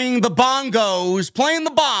 Playing the bongos, playing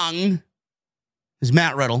the bong, is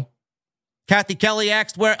Matt Riddle. Kathy Kelly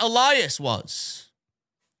asked where Elias was.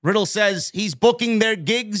 Riddle says he's booking their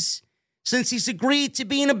gigs since he's agreed to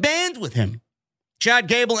be in a band with him. Chad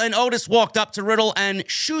Gable and Otis walked up to Riddle and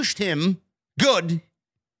shooshed him good.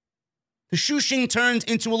 The shooshing turned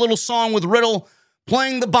into a little song with Riddle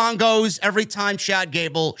playing the bongos every time Chad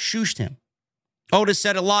Gable shooshed him. Otis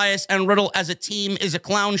said Elias and Riddle as a team is a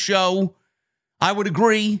clown show. I would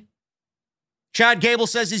agree. Chad Gable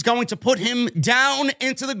says he's going to put him down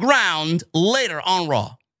into the ground later on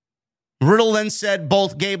Raw. Riddle then said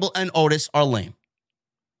both Gable and Otis are lame.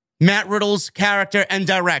 Matt Riddle's character and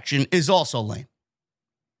direction is also lame.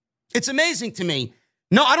 It's amazing to me.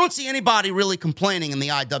 No, I don't see anybody really complaining in the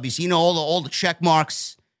IWC. You know, all the check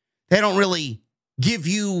marks. They don't really give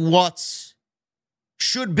you what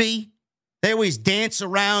should be. They always dance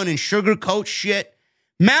around and sugarcoat shit.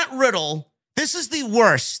 Matt Riddle, this is the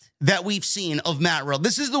worst that we've seen of Matt Riddle.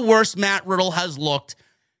 This is the worst Matt Riddle has looked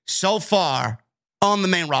so far on the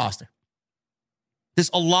main roster. This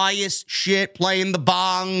Elias shit, playing the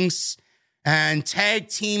bongs and tag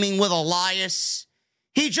teaming with Elias.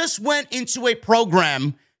 He just went into a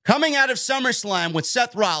program coming out of SummerSlam with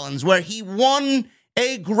Seth Rollins where he won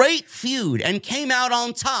a great feud and came out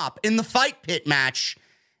on top in the Fight Pit match.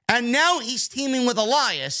 And now he's teaming with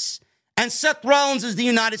Elias, and Seth Rollins is the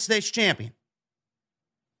United States champion.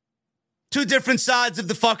 Two different sides of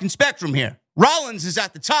the fucking spectrum here. Rollins is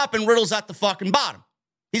at the top and Riddle's at the fucking bottom.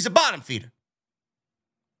 He's a bottom feeder.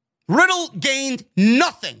 Riddle gained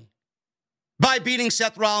nothing by beating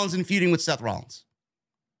Seth Rollins and feuding with Seth Rollins.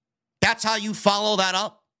 That's how you follow that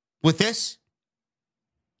up with this?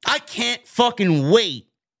 I can't fucking wait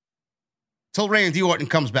till Randy Orton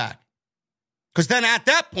comes back. Because then at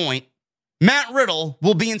that point, Matt Riddle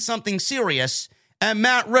will be in something serious, and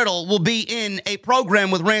Matt Riddle will be in a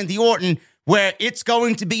program with Randy Orton where it's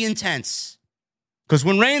going to be intense. Because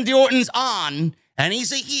when Randy Orton's on and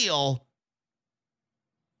he's a heel,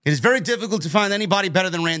 it is very difficult to find anybody better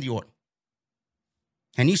than Randy Orton.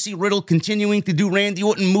 And you see Riddle continuing to do Randy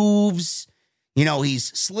Orton moves. You know,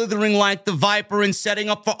 he's slithering like the Viper and setting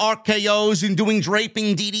up for RKOs and doing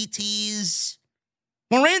draping DDTs.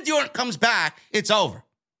 When Randy Orton comes back, it's over.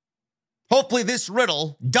 Hopefully this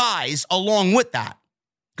Riddle dies along with that.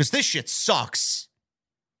 Because this shit sucks.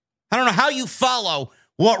 I don't know how you follow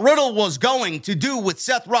what Riddle was going to do with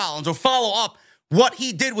Seth Rollins or follow up what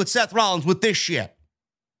he did with Seth Rollins with this shit.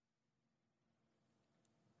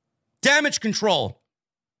 Damage Control.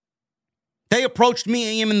 They approached me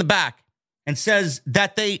and him in the back and says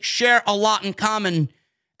that they share a lot in common,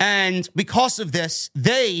 and because of this,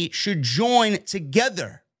 they should join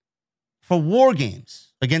together for War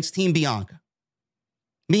Games against Team Bianca.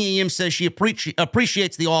 Mia Yim says she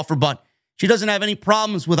appreciates the offer, but she doesn't have any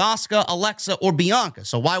problems with Asuka, Alexa, or Bianca,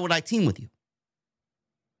 so why would I team with you?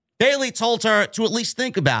 Bayley told her to at least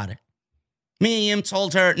think about it. Mia Yim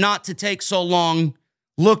told her not to take so long,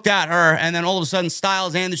 looked at her, and then all of a sudden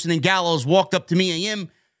Styles, Anderson, and Gallows walked up to Mia Yim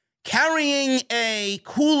carrying a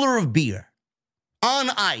cooler of beer on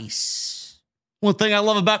ice. One thing I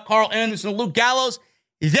love about Carl Anderson and Luke Gallows,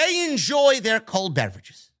 they enjoy their cold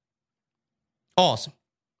beverages. Awesome.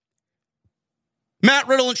 Matt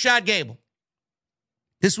Riddle and Chad Gable.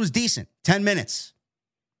 This was decent. 10 minutes.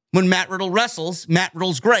 When Matt Riddle wrestles, Matt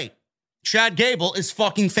Riddle's great. Chad Gable is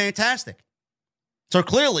fucking fantastic. So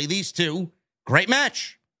clearly, these two, great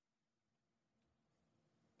match.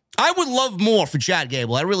 I would love more for Chad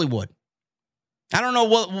Gable. I really would. I don't know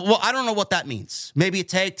what that means. Maybe a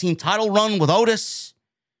tag team title run with Otis.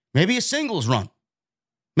 Maybe a singles run.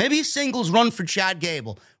 Maybe a singles run for Chad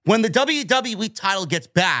Gable. When the WWE title gets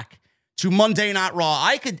back to Monday Night Raw,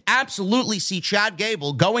 I could absolutely see Chad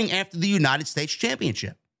Gable going after the United States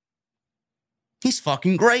Championship. He's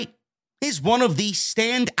fucking great. He's one of the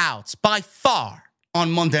standouts by far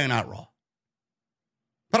on Monday Night Raw.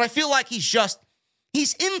 But I feel like he's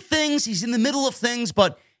in things, he's in the middle of things,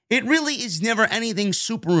 but it really is never anything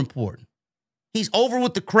super important. He's over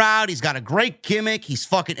with the crowd. He's got a great gimmick. He's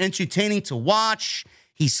fucking entertaining to watch.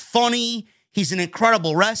 He's funny. He's an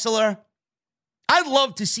incredible wrestler. I'd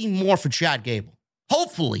love to see more for Chad Gable.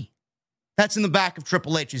 Hopefully, that's in the back of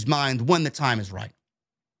Triple H's mind when the time is right.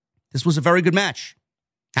 This was a very good match,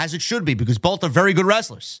 as it should be, because both are very good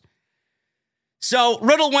wrestlers. So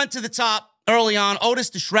Riddle went to the top early on. Otis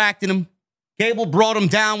distracted him. Gable brought him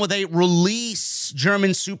down with a release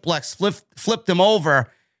German suplex, flipped him over,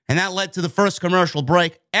 and that led to the first commercial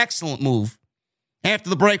break. Excellent move. After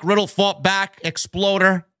the break, Riddle fought back,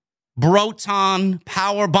 exploder, Broton,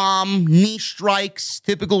 powerbomb, knee strikes,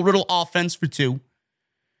 typical Riddle offense for two.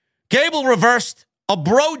 Gable reversed a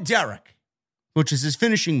Bro Derek, which is his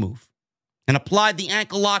finishing move, and applied the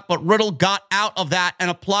ankle lock, but Riddle got out of that and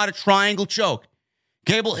applied a triangle choke.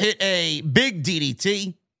 Gable hit a big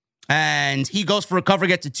DDT, and he goes for a cover,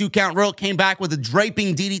 gets a 2 count. Riddle came back with a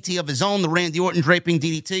draping DDT of his own, the Randy Orton draping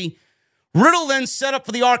DDT. Riddle then set up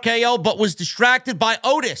for the RKO, but was distracted by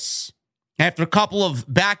Otis. After a couple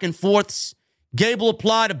of back and forths, Gable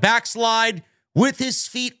applied a backslide with his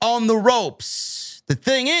feet on the ropes. The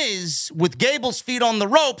thing is, with Gable's feet on the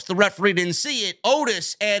ropes, the referee didn't see it.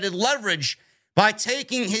 Otis added leverage by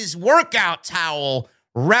taking his workout towel,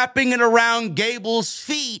 wrapping it around Gable's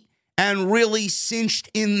feet, and really cinched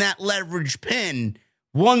in that leverage pin.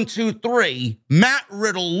 1, 2, 3. Matt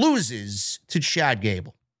Riddle loses to Chad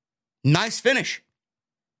Gable. Nice finish.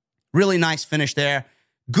 Really nice finish there.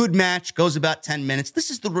 Good match. Goes about 10 minutes. This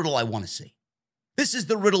is the Riddle I want to see. This is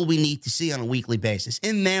the Riddle we need to see on a weekly basis.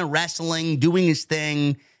 In there, wrestling, doing his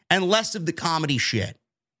thing, and less of the comedy shit.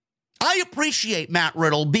 I appreciate Matt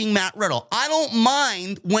Riddle being Matt Riddle. I don't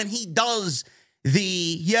mind when he does the,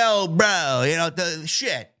 yo, bro, the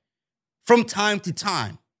shit from time to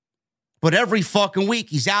time. But every fucking week,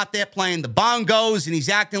 he's out there playing the bongos and he's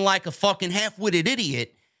acting like a fucking half-witted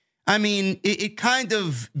idiot. I mean, it kind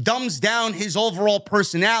of dumbs down his overall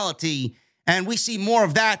personality, and we see more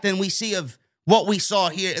of that than we see of what we saw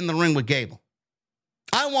here in the ring with Gable.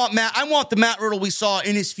 I want the Matt Riddle we saw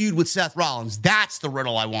in his feud with Seth Rollins. That's the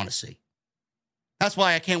Riddle I want to see. That's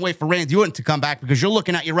why I can't wait for Randy Orton to come back, because you're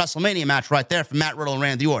looking at your WrestleMania match right there for Matt Riddle and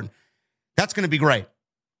Randy Orton. That's going to be great.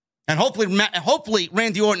 And hopefully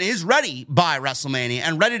Randy Orton is ready by WrestleMania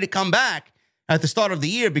and ready to come back at the start of the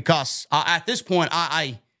year, because at this point,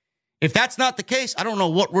 if that's not the case, I don't know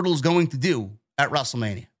what Riddle's going to do at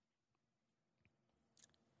WrestleMania.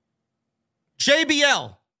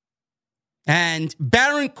 JBL and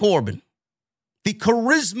Baron Corbin, the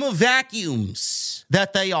charisma vacuums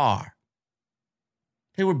that they are.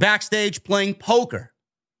 They were backstage playing poker.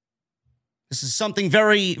 This is something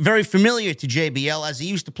very, very familiar to JBL, as he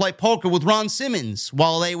used to play poker with Ron Simmons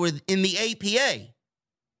while they were in the APA.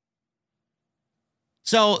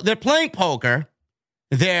 So they're playing poker.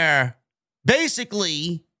 They're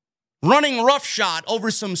basically running roughshod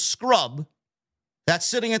over some scrub that's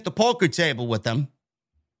sitting at the poker table with them.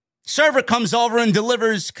 Server comes over and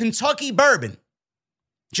delivers Kentucky bourbon.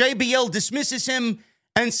 JBL dismisses him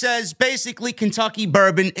and says basically Kentucky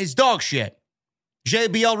bourbon is dog shit.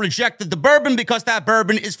 JBL rejected the bourbon because that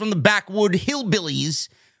bourbon is from the backwood hillbillies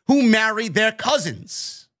who married their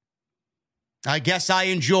cousins. I guess I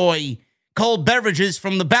enjoy cold beverages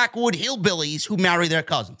from the backwood hillbillies who marry their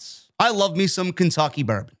cousins. I love me some Kentucky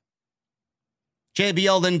bourbon.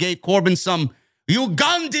 JBL then gave Corbin some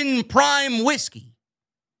Ugandan prime whiskey.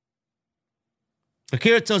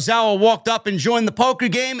 Akira Tozawa walked up and joined the poker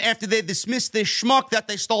game after they dismissed this schmuck that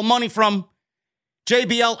they stole money from.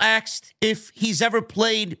 JBL asked if he's ever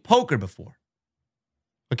played poker before.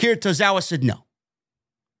 Akira Tozawa said no.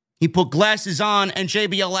 He put glasses on and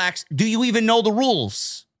JBL asked, do you even know the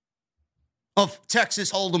rules of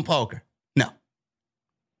Texas Hold'em poker? No.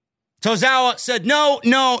 Tozawa said no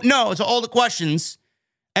to all the questions.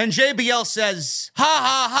 And JBL says, ha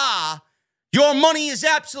ha ha, your money is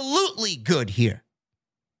absolutely good here.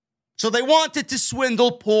 So they wanted to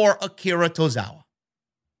swindle poor Akira Tozawa.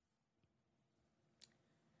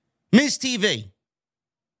 Miz TV.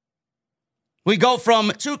 We go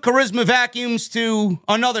from two charisma vacuums to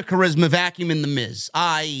another charisma vacuum in The Miz.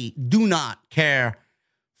 I do not care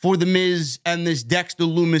for The Miz and this Dexter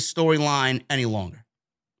Lumis storyline any longer.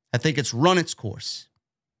 I think it's run its course.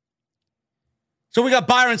 So we got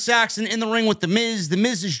Byron Saxton in the ring with The Miz. The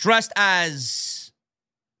Miz is dressed as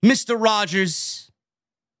Mr. Rogers.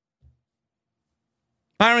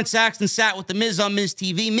 Byron Saxton sat with The Miz on Miz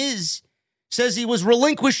TV. Miz says he was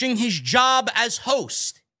relinquishing his job as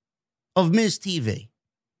host of Miz TV.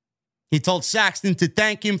 He told Saxton to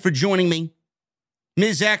thank him for joining me.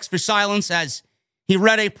 Miz asked for silence as he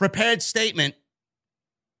read a prepared statement.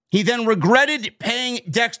 He then regretted paying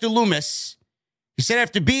Dexter Lumis. He said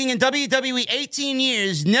after being in WWE 18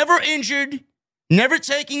 years, never injured, never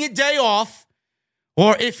taking a day off,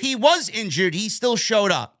 or if he was injured, he still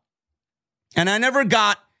showed up. And I never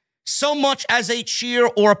got so much as a cheer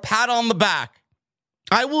or a pat on the back.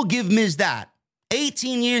 I will give Miz that.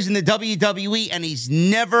 18 years in the WWE, and he's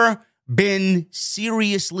never been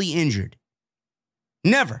seriously injured.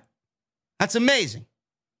 Never. That's amazing.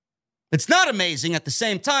 It's not amazing at the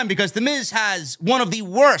same time because The Miz has one of the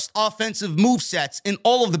worst offensive movesets in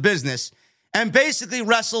all of the business and basically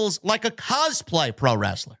wrestles like a cosplay pro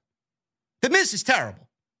wrestler. The Miz is terrible.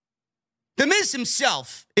 The Miz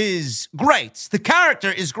himself is great. The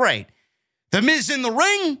character is great. The Miz in the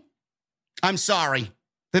ring? I'm sorry.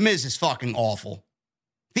 The Miz is fucking awful.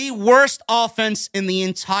 The worst offense in the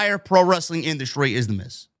entire pro wrestling industry is The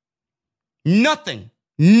Miz. Nothing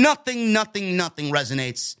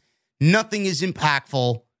resonates. Nothing is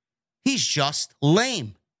impactful. He's just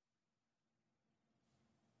lame.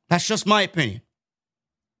 That's just my opinion.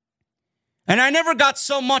 And I never got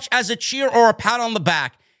so much as a cheer or a pat on the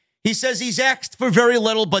back. He says he's asked for very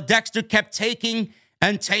little, but Dexter kept taking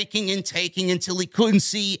until he couldn't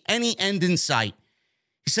see any end in sight.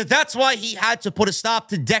 He said that's why he had to put a stop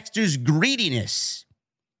to Dexter's greediness.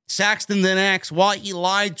 Saxton then asked why he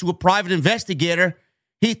lied to a private investigator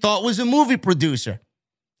he thought was a movie producer.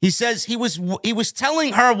 He says he was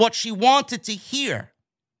telling her what she wanted to hear.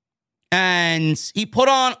 And he put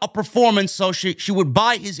on a performance so she would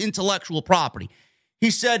buy his intellectual property.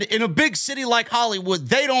 He said, in a big city like Hollywood,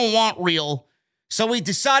 they don't want real. So he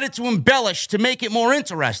decided to embellish to make it more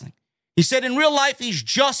interesting. He said in real life, he's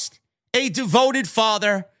just a devoted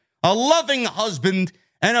father, a loving husband,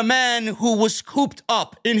 and a man who was cooped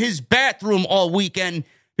up in his bathroom all weekend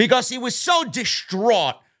because he was so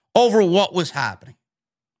distraught over what was happening.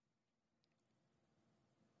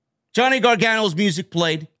 Johnny Gargano's music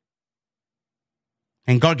played,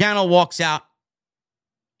 and Gargano walks out,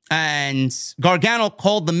 and Gargano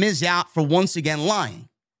called The Miz out for once again lying.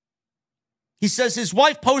 He says his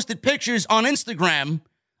wife posted pictures on Instagram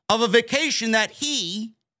of a vacation that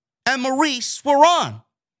he and Maurice were on.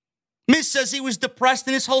 Miz says he was depressed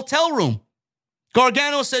in his hotel room.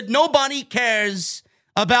 Gargano said nobody cares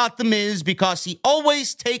about The Miz because he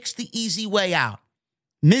always takes the easy way out.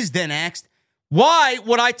 Miz then asked, why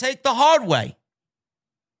would I take the hard way?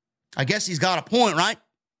 I guess he's got a point, right?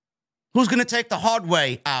 Who's going to take the hard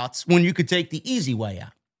way out when you could take the easy way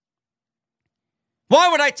out? Why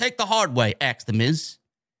would I take the hard way? Asked The Miz.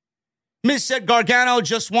 Miz said Gargano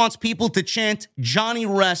just wants people to chant Johnny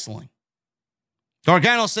Wrestling.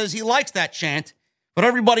 Gargano says he likes that chant, but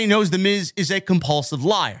everybody knows The Miz is a compulsive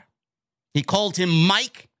liar. He called him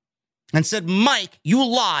Mike and said, Mike, you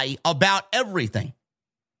lie about everything.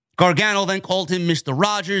 Gargano then called him Mr.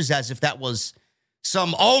 Rogers as if that was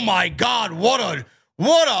some, oh my God, what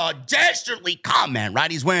a dastardly comment,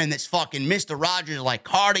 right? He's wearing this fucking Mr. Rogers like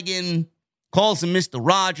cardigan, calls him Mr.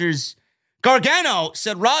 Rogers. Gargano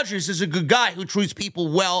said Rogers is a good guy who treats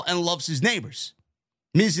people well and loves his neighbors.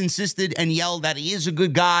 Miz insisted and yelled that he is a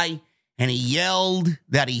good guy, and he yelled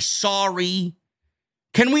that he's sorry.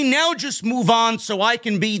 Can we now just move on so I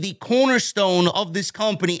can be the cornerstone of this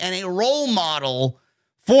company and a role model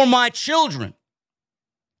for my children?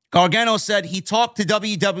 Gargano said he talked to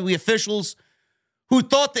WWE officials who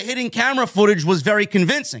thought the hidden camera footage was very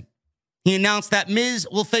convincing. He announced that Miz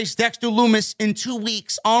will face Dexter Lumis in 2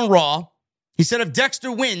 weeks on Raw. He said if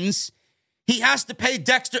Dexter wins, he has to pay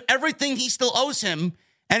Dexter everything he still owes him.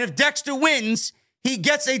 And if Dexter wins, he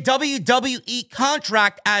gets a WWE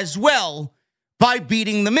contract as well by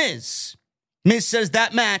beating The Miz. Miz says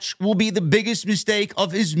that match will be the biggest mistake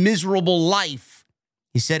of his miserable life.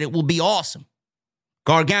 He said it will be awesome.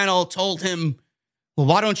 Gargano told him, well,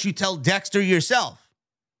 why don't you tell Dexter yourself?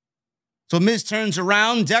 So Miz turns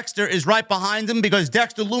around. Dexter is right behind him because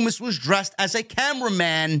Dexter Lumis was dressed as a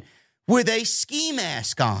cameraman with a ski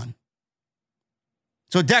mask on.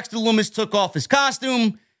 So Dexter Lumis took off his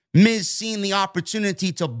costume. Miz seen the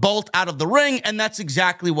opportunity to bolt out of the ring, and that's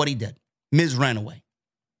exactly what he did. Miz ran away.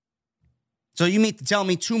 So you mean to tell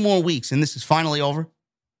me 2 more weeks and this is finally over?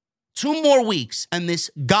 2 more weeks and this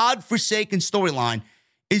godforsaken storyline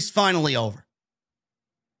is finally over.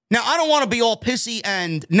 Now, I don't want to be all pissy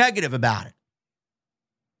and negative about it,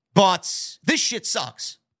 but this shit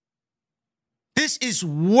sucks. This is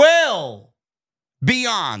well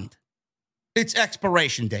beyond its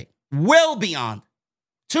expiration date. Well beyond.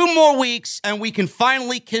 2 more weeks, and we can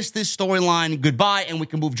finally kiss this storyline goodbye, and we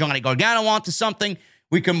can move Johnny Gargano onto something.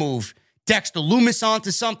 We can move Dexter Lumis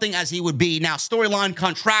onto something, as he would be now storyline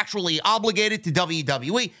contractually obligated to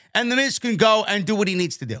WWE, and The Miz can go and do what he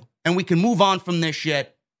needs to do. And we can move on from this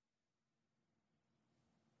shit.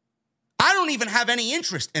 I don't even have any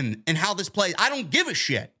interest in how this plays. I don't give a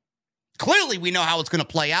shit. Clearly, we know how it's going to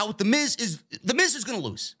play out. The Miz is going to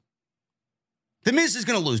lose. The Miz is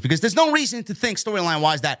going to lose because there's no reason to think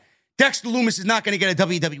storyline-wise that Dexter Lumis is not going to get a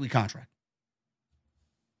WWE contract.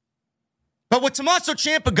 But with Tommaso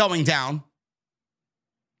Ciampa going down,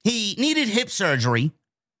 he needed hip surgery.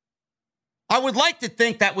 I would like to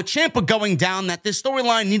think that with Ciampa going down, that this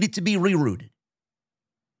storyline needed to be rerouted.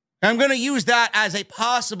 I'm going to use that as a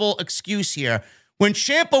possible excuse here. When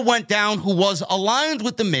Ciampa went down, who was aligned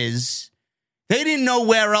with The Miz, they didn't know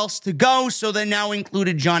where else to go, so they now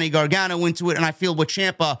included Johnny Gargano into it. And I feel with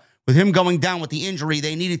Ciampa, with him going down with the injury,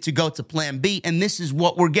 they needed to go to Plan B, and this is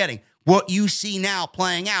what we're getting. What you see now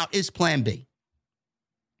playing out is Plan B.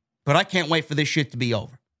 But I can't wait for this shit to be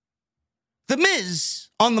over. The Miz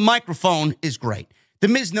on the microphone is great. The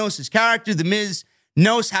Miz knows his character. The Miz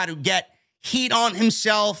knows how to get heat on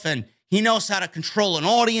himself, and he knows how to control an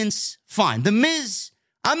audience. Fine. The Miz,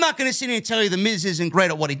 I'm not going to sit here and tell you The Miz isn't great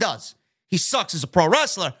at what he does. He sucks as a pro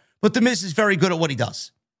wrestler, but The Miz is very good at what he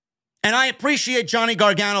does. And I appreciate Johnny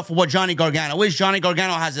Gargano for what Johnny Gargano is. Johnny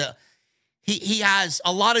Gargano has he has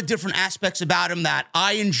a lot of different aspects about him that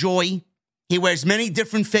I enjoy. He wears many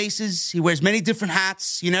different faces. He wears many different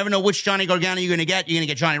hats. You never know which Johnny Gargano you're going to get. You're going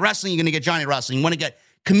to get Johnny Wrestling. You're going to get Johnny Wrestling. You want to get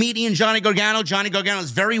comedian Johnny Gargano. Johnny Gargano is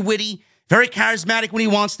very witty, very charismatic when he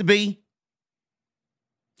wants to be.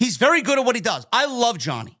 He's very good at what he does. I love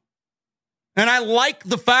Johnny. And I like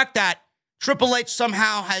the fact that Triple H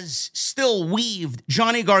somehow has still weaved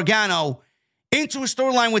Johnny Gargano into a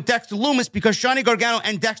storyline with Dexter Lumis because Johnny Gargano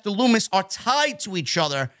and Dexter Lumis are tied to each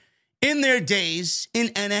other in their days in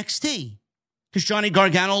NXT. Because Johnny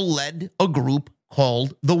Gargano led a group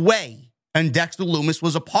called The Way. And Dexter Lumis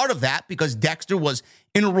was a part of that because Dexter was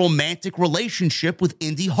in a romantic relationship with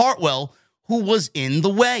Indy Hartwell, who was in The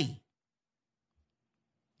Way.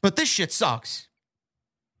 But this shit sucks.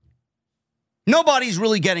 Nobody's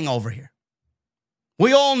really getting over here.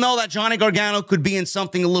 We all know that Johnny Gargano could be in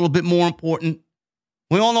something a little bit more important.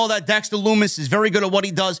 We all know that Dexter Lumis is very good at what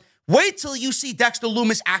he does. Wait till you see Dexter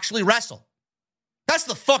Lumis actually wrestle. That's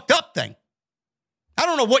the fucked up thing. I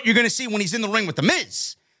don't know what you're going to see when he's in the ring with The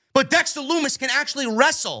Miz, but Dexter Lumis can actually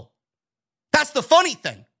wrestle. That's the funny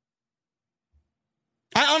thing.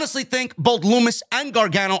 I honestly think both Lumis and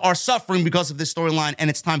Gargano are suffering because of this storyline, and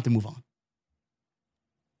it's time to move on.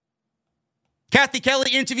 Kathy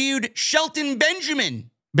Kelly interviewed Shelton Benjamin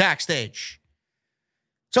backstage.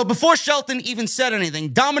 So before Shelton even said anything,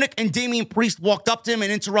 Dominic and Damian Priest walked up to him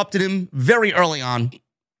and interrupted him very early on.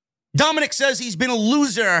 Dominic says he's been a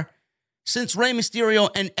loser since Rey Mysterio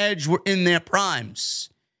and Edge were in their primes.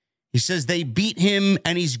 He says they beat him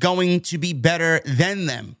and he's going to be better than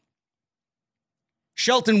them.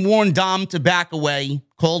 Shelton warned Dom to back away,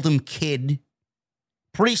 called him kid.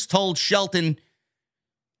 Priest told Shelton,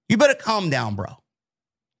 you better calm down, bro.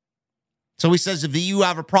 So he says if you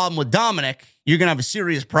have a problem with Dominic, you're going to have a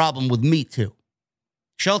serious problem with me too.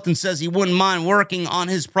 Shelton says he wouldn't mind working on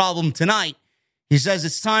his problem tonight. He says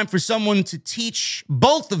it's time for someone to teach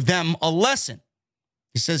both of them a lesson.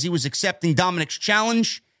 He says he was accepting Dominic's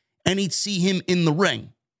challenge and he'd see him in the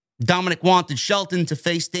ring. Dominic wanted Shelton to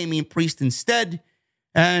face Damian Priest instead,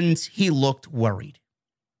 and he looked worried.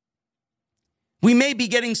 We may be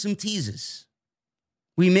getting some teases.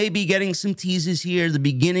 We may be getting some teases here. The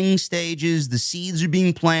beginning stages, the seeds are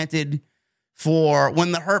being planted for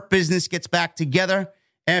when the Hurt Business gets back together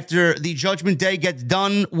after the Judgment Day gets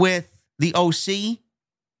done with the OC.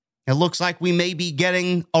 It looks like we may be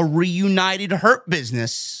getting a reunited Hurt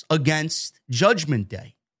Business against Judgment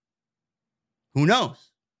Day. Who knows?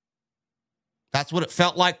 That's what it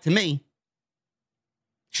felt like to me.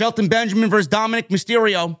 Shelton Benjamin versus Dominic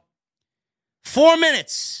Mysterio. 4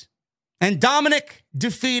 minutes. And Dominic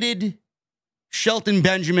defeated Shelton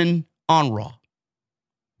Benjamin on Raw.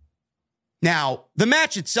 Now, the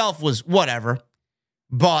match itself was whatever.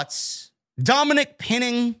 But Dominic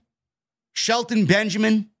pinning Shelton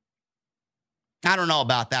Benjamin, I don't know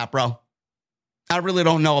about that, bro. I really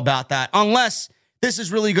don't know about that. Unless this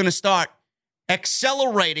is really going to start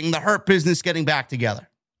accelerating the Hurt Business getting back together.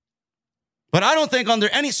 But I don't think under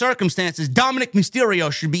any circumstances Dominic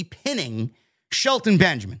Mysterio should be pinning Shelton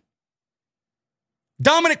Benjamin.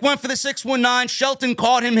 Dominic went for the 619. Shelton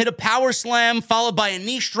caught him, hit a power slam, followed by a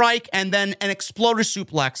knee strike, and then an exploder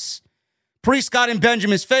suplex. Priest got in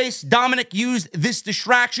Benjamin's face. Dominic used this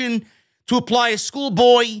distraction to apply a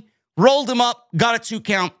schoolboy, rolled him up, got a 2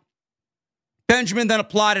 count. Benjamin then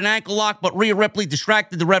applied an ankle lock, but Rhea Ripley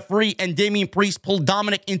distracted the referee, and Damian Priest pulled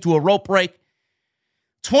Dominic into a rope break.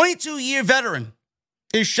 22-year veteran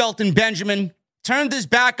is Shelton Benjamin. Turned his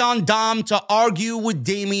back on Dom to argue with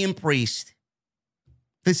Damian Priest.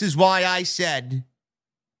 This is why I said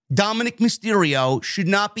Dominic Mysterio should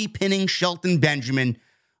not be pinning Shelton Benjamin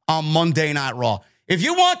on Monday Night Raw. If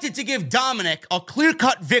you wanted to give Dominic a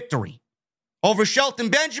clear-cut victory over Shelton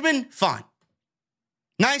Benjamin, fine.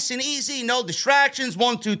 Nice and easy, no distractions,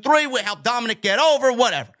 1, 2, 3, we help Dominic get over,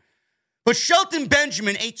 whatever. But Shelton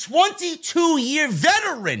Benjamin, a 22-year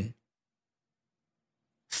veteran,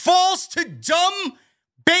 falls to dumb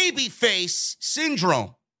babyface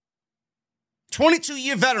syndrome.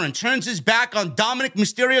 22-year veteran turns his back on Dominic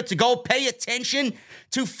Mysterio to go pay attention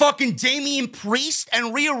to fucking Damian Priest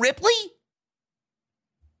and Rhea Ripley?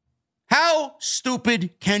 How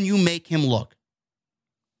stupid can you make him look?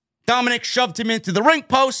 Dominic shoved him into the ring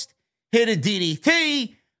post, hit a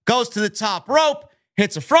DDT, goes to the top rope,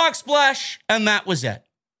 hits a frog splash, and that was it.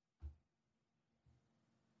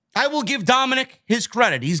 I will give Dominic his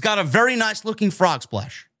credit. He's got a very nice-looking frog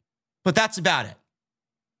splash. But that's about it.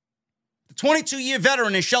 The 22-year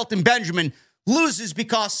veteran is Shelton Benjamin loses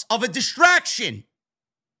because of a distraction.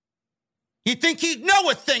 You'd think he'd know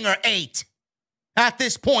a thing or 8 at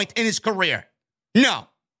this point in his career. No.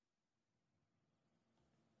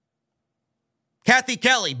 Kathy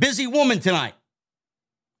Kelly, busy woman tonight,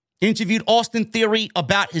 interviewed Austin Theory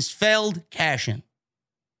about his failed cash-in.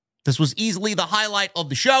 This was easily the highlight of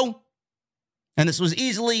the show, and this was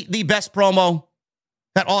easily the best promo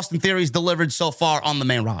that Austin Theory's delivered so far on the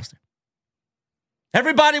main roster.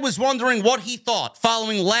 Everybody was wondering what he thought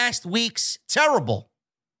following last week's terrible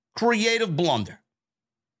creative blunder.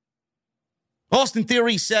 Austin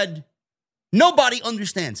Theory said, nobody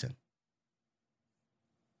understands him.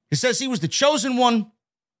 He says he was the chosen one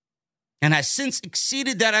and has since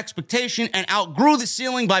exceeded that expectation and outgrew the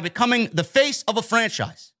ceiling by becoming the face of a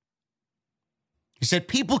franchise. He said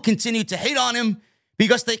people continue to hate on him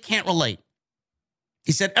because they can't relate.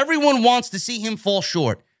 He said everyone wants to see him fall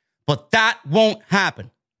short, but that won't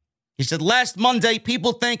happen. He said last Monday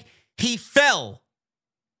people think he fell,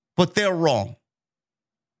 but they're wrong.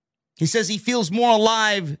 He says he feels more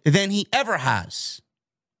alive than he ever has.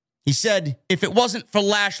 He said if it wasn't for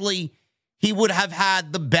Lashley, he would have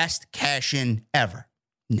had the best cash-in ever.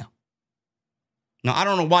 No. Now, I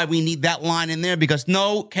don't know why we need that line in there because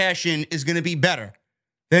no cash-in is going to be better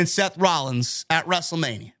than Seth Rollins at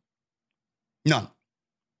WrestleMania. None.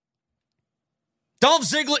 Dolph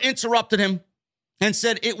Ziggler interrupted him and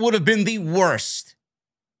said it would have been the worst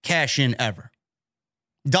cash-in ever.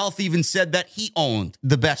 Dolph even said that he owned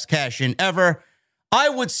the best cash-in ever. I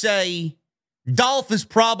would say Dolph is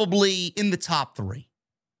probably in the top 3.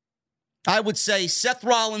 I would say Seth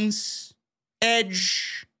Rollins,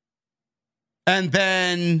 Edge, and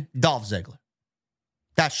then Dolph Ziggler.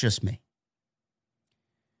 That's just me.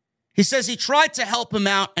 He says he tried to help him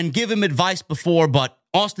out and give him advice before, but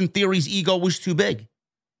Austin Theory's ego was too big.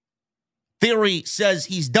 Theory says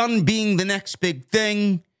he's done being the next big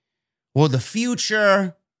thing or the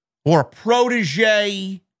future or a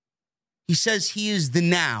protege. He says he is the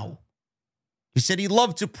now. He said he'd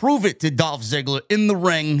love to prove it to Dolph Ziggler in the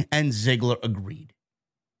ring, and Ziggler agreed.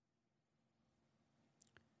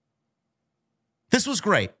 This was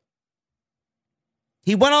great.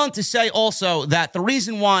 He went on to say also that the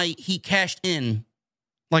reason why he cashed in,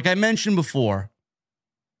 like I mentioned before,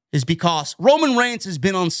 is because Roman Reigns has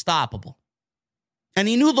been unstoppable. And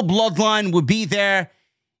he knew the bloodline would be there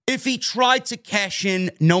if he tried to cash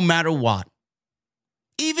in no matter what.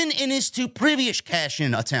 Even in his 2 previous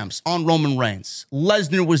cash-in attempts on Roman Reigns,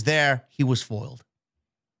 Lesnar was there, he was foiled.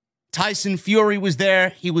 Tyson Fury was there,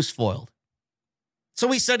 he was foiled.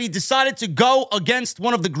 So he said he decided to go against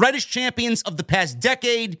one of the greatest champions of the past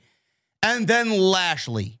decade, and then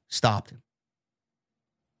Lashley stopped him.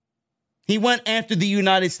 He went after the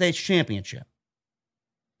United States Championship.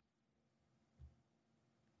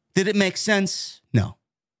 Did it make sense? No.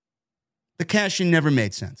 The cash-in never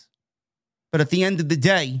made sense. But at the end of the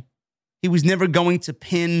day, he was never going to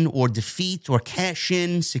pin or defeat or cash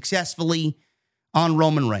in successfully on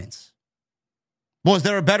Roman Reigns. Was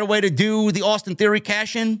there a better way to do the Austin Theory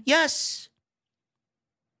cash in? Yes.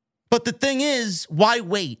 But the thing is, why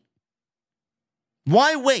wait?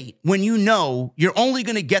 Why wait when you know you're only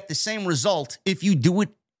going to get the same result if you do it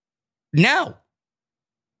now?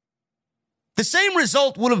 The same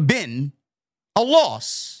result would have been a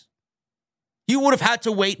loss. You would have had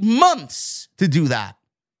to wait months to do that.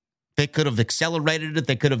 They could have accelerated it.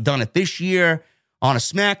 They could have done it this year on a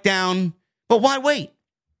SmackDown. But why wait?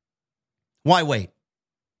 Why wait?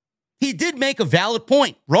 He did make a valid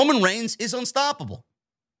point. Roman Reigns is unstoppable.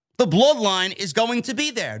 The bloodline is going to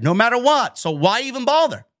be there no matter what. So why even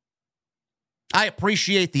bother? I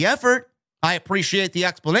appreciate the effort. I appreciate the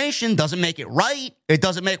explanation. Doesn't make it right. It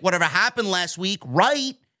doesn't make whatever happened last week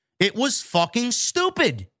right. It was fucking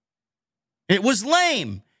stupid. It was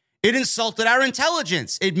lame. It insulted our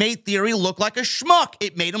intelligence. It made Theory look like a schmuck.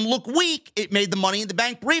 It made him look weak. It made the Money in the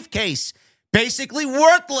Bank briefcase basically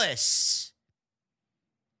worthless.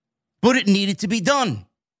 But it needed to be done.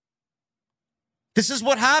 This is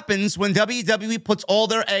what happens when WWE puts all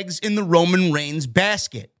their eggs in the Roman Reigns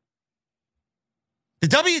basket. The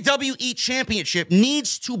WWE Championship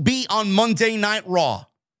needs to be on Monday Night Raw.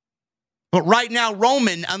 But right now,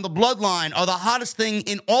 Roman and the Bloodline are the hottest thing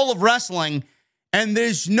in all of wrestling, and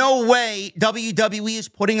there's no way WWE is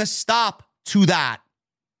putting a stop to that.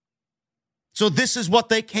 So this is what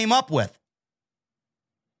they came up with.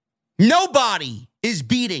 Nobody is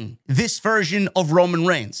beating this version of Roman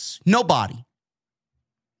Reigns. Nobody.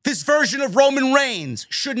 This version of Roman Reigns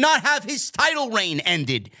should not have his title reign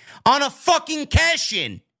ended on a fucking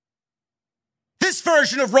cash-in. This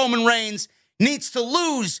version of Roman Reigns needs to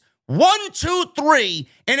lose 1, 2, 3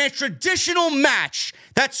 in a traditional match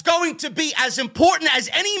that's going to be as important as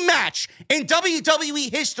any match in WWE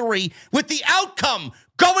history, with the outcome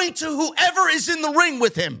going to whoever is in the ring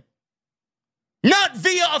with him. Not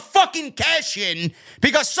via a fucking cash-in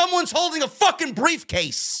because someone's holding a fucking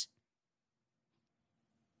briefcase.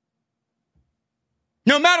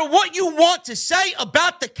 No matter what you want to say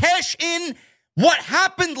about the cash-in, what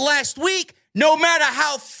happened last week, no matter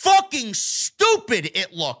how fucking stupid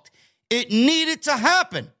it looked, it needed to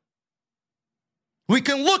happen. We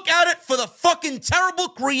can look at it for the fucking terrible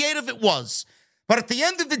creative it was. But at the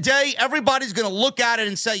end of the day, everybody's going to look at it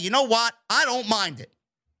and say, you know what? I don't mind it.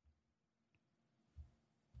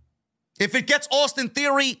 If it gets Austin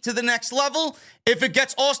Theory to the next level, if it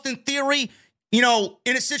gets Austin Theory, in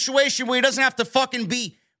a situation where he doesn't have to fucking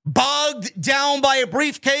be bogged down by a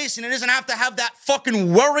briefcase, and he doesn't have to have that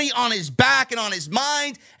fucking worry on his back and on his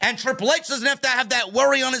mind, and Triple H doesn't have to have that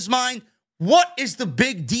worry on his mind, what is the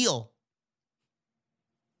big deal?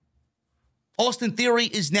 Austin Theory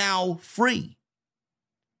is now free.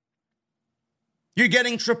 You're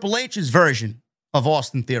getting Triple H's version of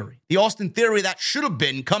Austin Theory. The Austin Theory that should have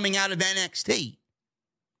been coming out of NXT.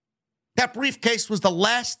 That briefcase was the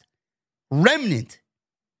last remnant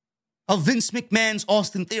of Vince McMahon's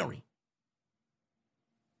Austin Theory.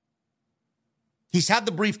 He's had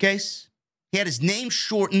the briefcase. He had his name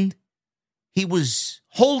shortened. He was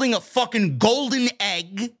holding a fucking golden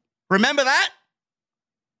egg. Remember that?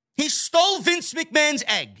 He stole Vince McMahon's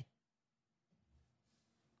egg.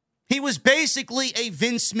 He was basically a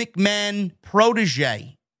Vince McMahon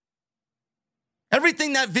protege.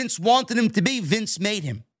 Everything that Vince wanted him to be, Vince made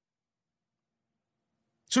him.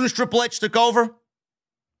 As soon as Triple H took over,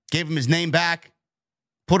 gave him his name back,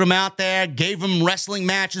 put him out there, gave him wrestling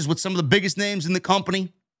matches with some of the biggest names in the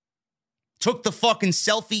company, took the fucking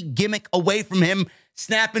selfie gimmick away from him,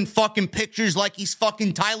 snapping fucking pictures like he's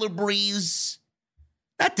fucking Tyler Breeze.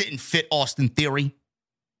 That didn't fit Austin Theory.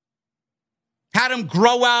 Had him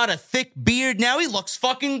grow out a thick beard. Now he looks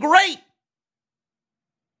fucking great.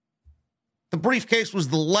 The briefcase was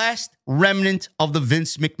the last remnant of the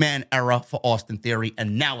Vince McMahon era for Austin Theory,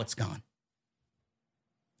 and now it's gone.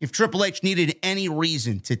 If Triple H needed any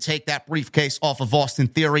reason to take that briefcase off of Austin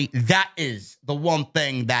Theory, that is the one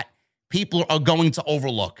thing that people are going to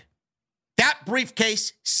overlook. That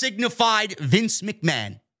briefcase signified Vince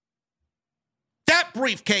McMahon. That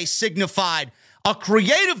briefcase signified a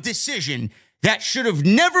creative decision that should have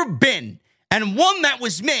never been, and one that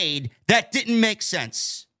was made that didn't make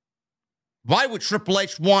sense. Why would Triple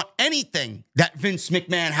H want anything that Vince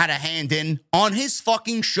McMahon had a hand in on his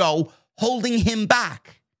fucking show, holding him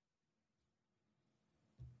back?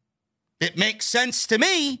 It makes sense to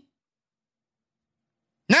me.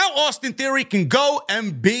 Now Austin Theory can go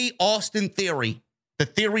and be Austin Theory. The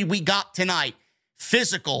Theory we got tonight.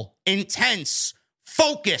 Physical, intense,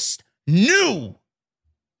 focused, new.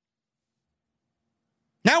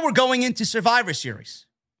 Now we're going into Survivor Series.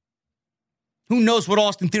 Who knows what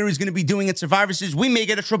Austin Theory is going to be doing at Survivor Series? We may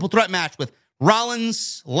get a triple threat match with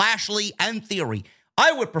Rollins, Lashley, and Theory.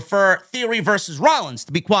 I would prefer Theory versus Rollins,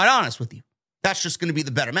 to be quite honest with you. That's just going to be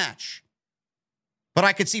the better match. But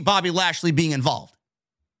I could see Bobby Lashley being involved.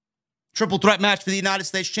 Triple threat match for the United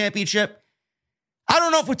States Championship. I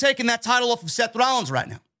don't know if we're taking that title off of Seth Rollins right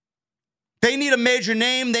now. They need a major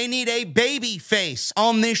name. They need a baby face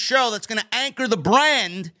on this show that's going to anchor the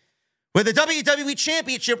brand, where the WWE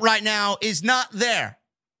Championship right now is not there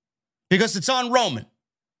because it's on Roman.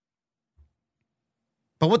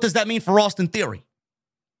 But what does that mean for Austin Theory?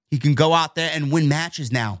 He can go out there and win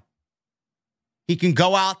matches now. He can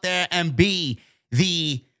go out there and be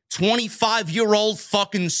the 25-year-old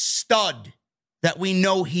fucking stud that we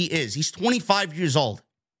know he is. He's 25 years old.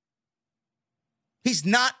 He's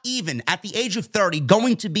not even, at the age of 30,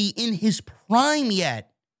 going to be in his prime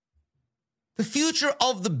yet. The future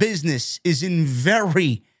of the business is in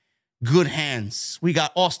very good hands. We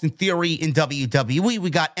got Austin Theory in WWE. We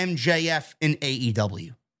got MJF in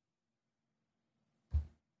AEW.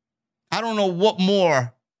 I don't know what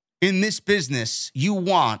more in this business you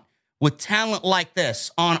want with talent like this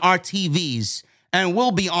on our TVs, and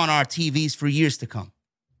will be on our TVs for years to come.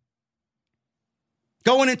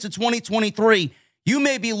 Going into 2023, you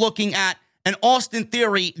may be looking at an Austin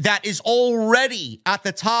Theory that is already at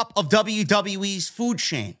the top of WWE's food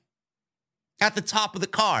chain, at the top of the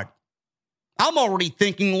card. I'm already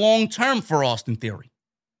thinking long-term for Austin Theory.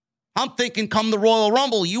 I'm thinking come the Royal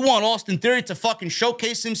Rumble, you want Austin Theory to fucking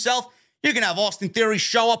showcase himself? You're going to have Austin Theory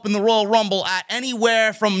show up in the Royal Rumble at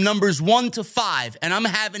anywhere from numbers 1 to 5, and I'm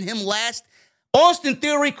having him last. Austin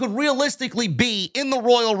Theory could realistically be in the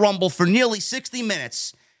Royal Rumble for nearly 60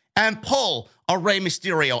 minutes and pull a Rey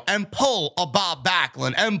Mysterio and pull a Bob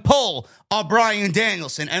Backlund and pull a Bryan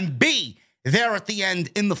Danielson and be there at the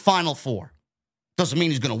end in the Final Four. Doesn't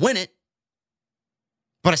mean he's going to win it.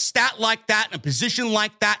 But a stat like that, and a position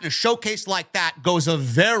like that, and a showcase like that goes a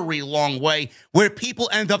very long way, where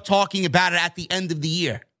people end up talking about it at the end of the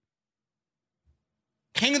year.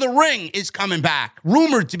 King of the Ring is coming back,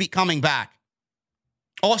 rumored to be coming back.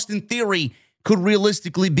 Austin Theory could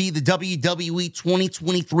realistically be the WWE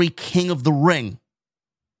 2023 King of the Ring.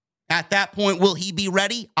 At that point, will he be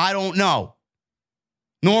ready? I don't know.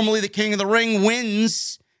 Normally, the King of the Ring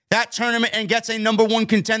wins that tournament and gets a number one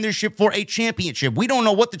contendership for a championship. We don't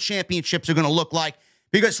know what the championships are going to look like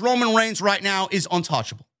because Roman Reigns right now is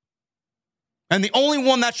untouchable. And the only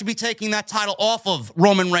one that should be taking that title off of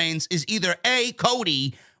Roman Reigns is either A,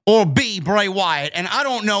 Cody, or B, Bray Wyatt. And I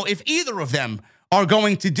don't know if either of them are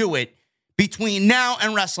going to do it between now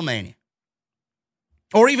and WrestleMania,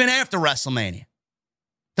 or even after WrestleMania.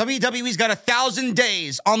 WWE's got 1,000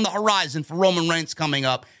 days on the horizon for Roman Reigns coming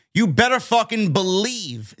up. You better fucking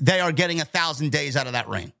believe they are getting 1,000 days out of that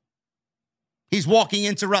reign. He's walking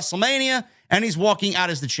into WrestleMania, and he's walking out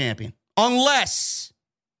as the champion. Unless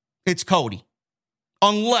it's Cody.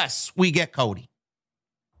 Unless we get Cody.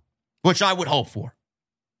 Which I would hope for.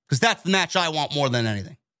 Because that's the match I want more than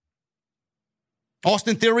anything.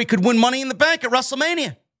 Austin Theory could win Money in the Bank at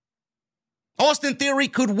WrestleMania. Austin Theory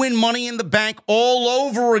could win Money in the Bank all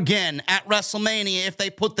over again at WrestleMania if they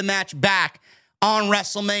put the match back on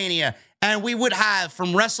WrestleMania. And we would have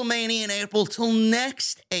from WrestleMania in April till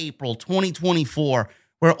next April 2024,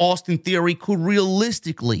 where Austin Theory could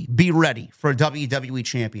realistically be ready for a WWE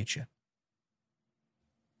Championship.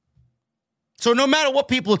 So no matter what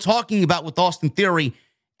people are talking about with Austin Theory,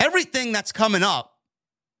 everything that's coming up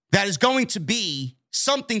that is going to be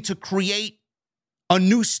something to create a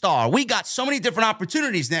new star. We got so many different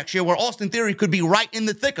opportunities next year where Austin Theory could be right in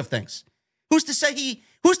the thick of things. Who's to say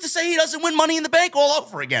he doesn't win Money in the Bank all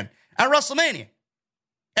over again at WrestleMania.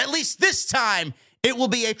 At least this time, it will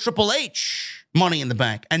be a Triple H Money in the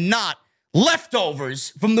Bank and not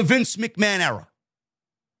leftovers from the Vince McMahon era.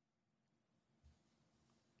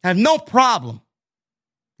 I have no problem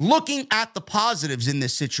looking at the positives in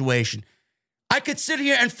this situation. I could sit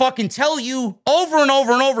here and fucking tell you over and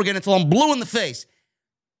over and over again until I'm blue in the face.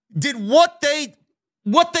 Did what they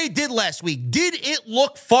did last week, did it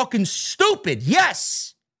look fucking stupid?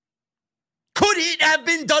 Yes. Could it have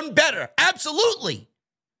been done better? Absolutely.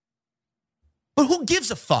 But who gives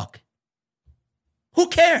a fuck? Who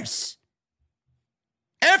cares?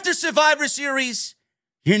 After Survivor Series,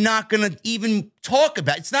 you're not going to even talk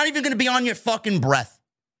about it. It's not even going to be on your fucking breath.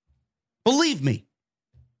 Believe me.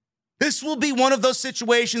 This will be one of those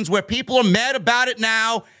situations where people are mad about it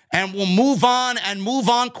now and will move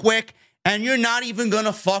on quick, and you're not even going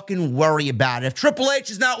to fucking worry about it. If Triple H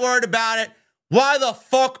is not worried about it, why the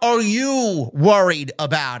fuck are you worried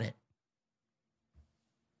about it?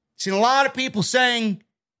 Seen a lot of people saying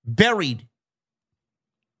buried.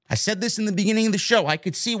 I said this in the beginning of the show. I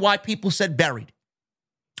could see why people said buried.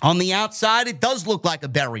 On the outside, it does look like a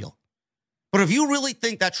burial. But if you really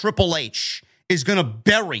think that Triple H is going to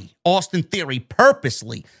bury Austin Theory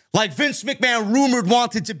purposely, like Vince McMahon rumored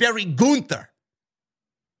wanted to bury Gunther,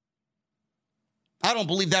 I don't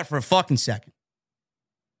believe that for a fucking second.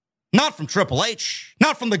 Not from Triple H.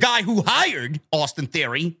 Not from the guy who hired Austin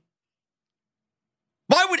Theory.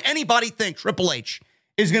 Why would anybody think Triple H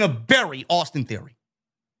is going to bury Austin Theory?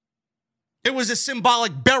 It was a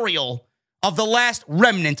symbolic burial of the last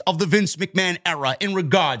remnant of the Vince McMahon era in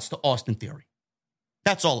regards to Austin Theory.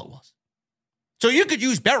 That's all it was. So you could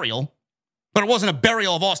use burial, but it wasn't a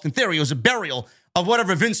burial of Austin Theory. It was a burial of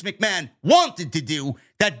whatever Vince McMahon wanted to do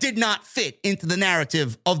that did not fit into the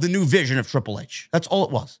narrative of the new vision of Triple H. That's all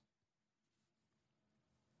it was.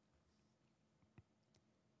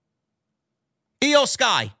 Io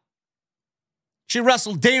Sky. She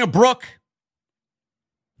wrestled Dana Brooke.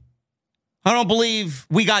 I don't believe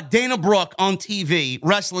we got Dana Brooke on TV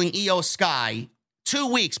wrestling Io Sky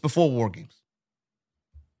 2 weeks before War Games.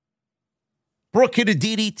 Brooke hit a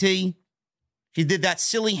DDT. She did that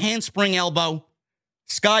silly handspring elbow.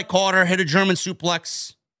 Sky Carter hit a German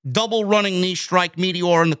suplex. Double running knee strike,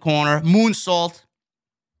 Meteor in the corner. Moonsault.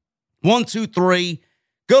 1, 2, 3.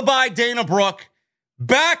 Goodbye, Dana Brooke.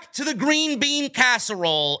 Back to the green bean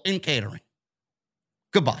casserole in catering.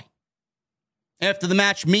 Goodbye. After the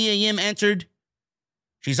match, Mia Yim entered.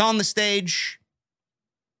 She's on the stage.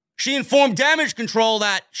 She informed Damage Control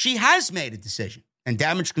that she has made a decision, and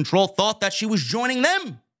Damage Control thought that she was joining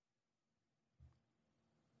them.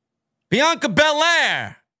 Bianca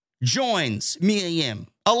Belair joins Mia Yim.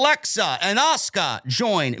 Alexa and Asuka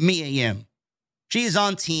join Mia Yim. She is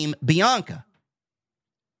on Team Bianca.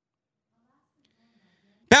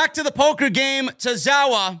 Back to the poker game,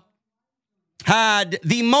 Tozawa had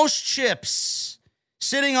the most chips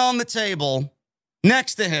sitting on the table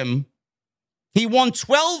next to him. He won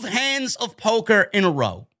 12 hands of poker in a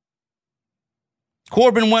row.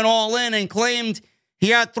 Corbin went all in and claimed he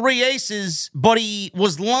had 3 aces, but he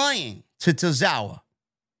was lying to Tozawa.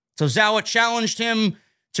 Tozawa challenged him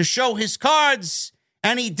to show his cards,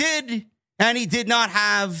 and he did not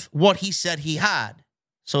have what he said he had.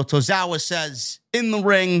 So Tozawa says, in the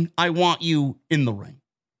ring, I want you in the ring.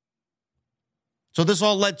 So this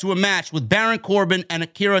all led to a match with Baron Corbin and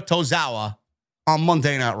Akira Tozawa on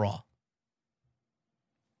Monday Night Raw.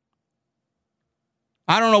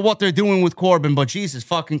 I don't know what they're doing with Corbin, but Jesus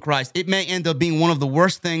fucking Christ, it may end up being one of the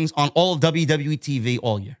worst things on all of WWE TV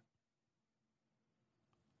all year.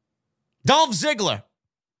 Dolph Ziggler.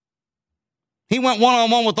 He went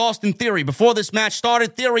one-on-one with Austin Theory. Before this match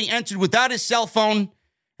started, Theory entered without his cell phone,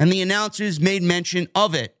 and the announcers made mention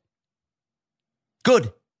of it.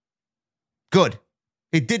 Good.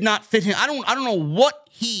 It did not fit him. I don't know what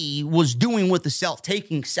he was doing with the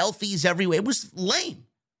taking selfies everywhere. It was lame.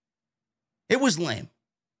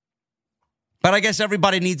 But I guess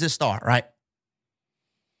everybody needs a star, right?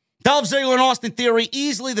 Dolph Ziggler and Austin Theory,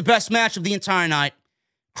 easily the best match of the entire night.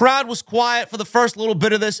 Crowd was quiet for the first little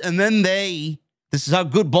bit of this, and then this is how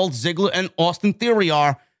good both Ziggler and Austin Theory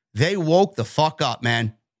are, they woke the fuck up,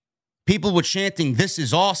 man. People were chanting, this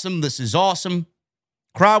is awesome, this is awesome.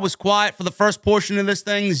 Crowd was quiet for the first portion of this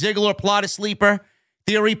thing. Ziggler applied a sleeper.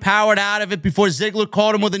 Theory powered out of it before Ziggler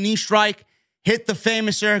caught him with a knee strike. Hit the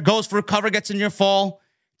famouser, goes for a cover, gets in near fall.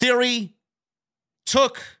 Theory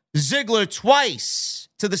took Ziggler twice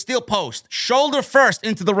to the steel post. Shoulder first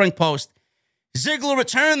into the ring post. Ziggler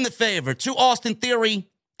returned the favor to Austin Theory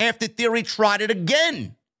after Theory tried it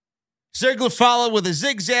again. Ziggler followed with a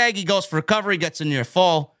zigzag. He goes for a cover. He gets a near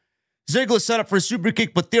fall. Ziggler set up for a super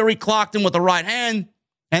kick, but Theory clocked him with the right hand,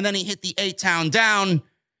 and then he hit the 8-town down.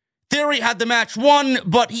 Theory had the match won,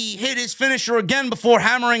 but he hit his finisher again before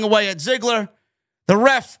hammering away at Ziggler. The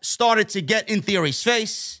ref started to get in Theory's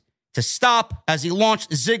face to stop as he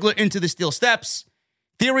launched Ziggler into the steel steps.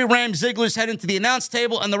 Theory rammed Ziggler's head into the announce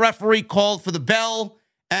table, and the referee called for the bell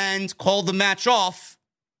and called the match off.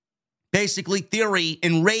 Basically, Theory,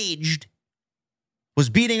 enraged, was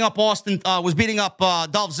beating up Dolph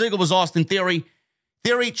Ziggler, was Austin Theory.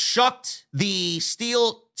 Theory chucked the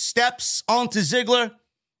steel steps onto Ziggler.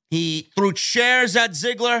 He threw chairs at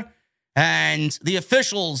Ziggler, and the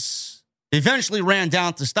officials eventually ran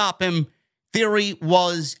down to stop him. Theory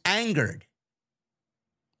was angered.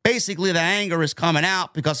 Basically, the anger is coming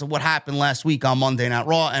out because of what happened last week on Monday Night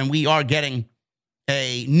Raw, and we are getting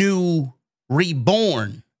a new,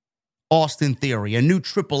 reborn Austin Theory, a new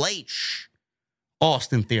Triple H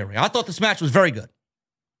Austin Theory. I thought this match was very good.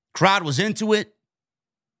 Crowd was into it.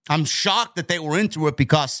 I'm shocked that they were into it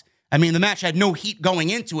because, I mean, the match had no heat going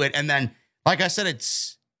into it, and then, like I said,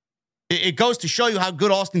 it goes to show you how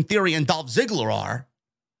good Austin Theory and Dolph Ziggler are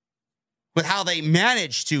with how they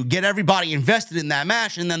managed to get everybody invested in that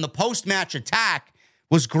match, and then the post-match attack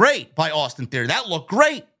was great by Austin Theory. That looked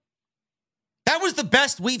great. That was the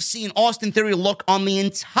best we've seen Austin Theory look on the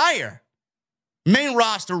entire main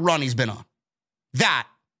roster run he's been on.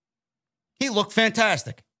 He looked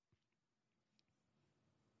fantastic.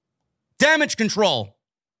 Damage Control.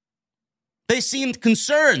 They seemed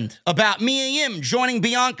concerned about Mia Yim joining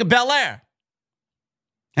Bianca Belair.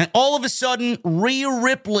 And all of a sudden, Rhea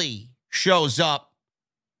Ripley shows up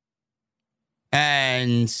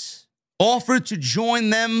and offered to join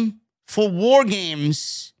them for War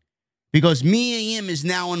Games because Mia Yim is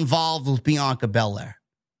now involved with Bianca Belair.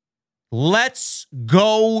 Let's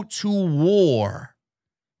go to war.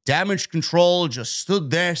 Damage Control just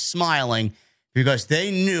stood there smiling because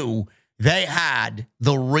they knew they had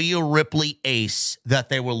the Rhea Ripley ace that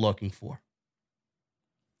they were looking for.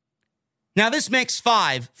 Now, this makes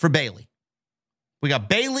 5 for Bayley. We got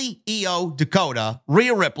Bayley, Io, Dakota,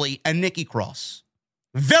 Rhea Ripley, and Nikki Cross.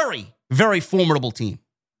 Very, very formidable team.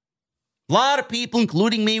 A lot of people,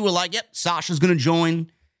 including me, were like, yep, Sasha's going to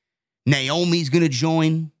join. Naomi's going to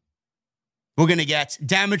join. We're going to get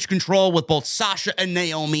Damage Control with both Sasha and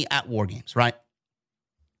Naomi at War Games, right?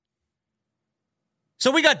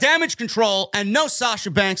 So we got Damage Control and no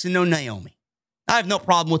Sasha Banks and no Naomi. I have no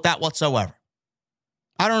problem with that whatsoever.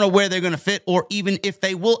 I don't know where they're going to fit or even if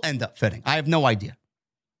they will end up fitting. I have no idea.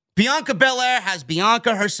 Bianca Belair has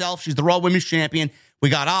Bianca herself. She's the Raw Women's Champion. We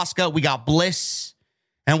got Asuka, we got Bliss,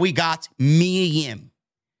 and we got Mia Yim.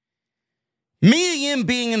 Mia Yim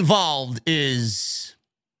being involved is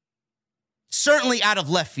certainly out of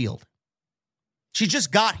left field. She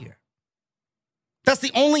just got here. That's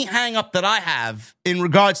the only hang-up that I have in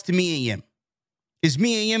regards to Mia Yim. Is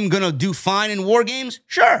Mia Yim going to do fine in War Games?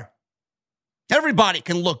 Sure. Everybody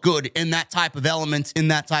can look good in that type of element, in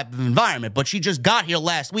that type of environment. But she just got here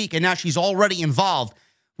last week, and now she's already involved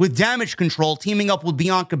with Damage Control, teaming up with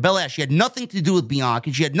Bianca Belair. She had nothing to do with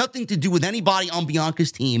Bianca. She had nothing to do with anybody on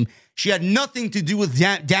Bianca's team. She had nothing to do with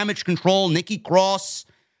Damage Control, Nikki Cross,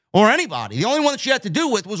 or anybody. The only one that she had to do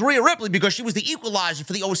with was Rhea Ripley because she was the equalizer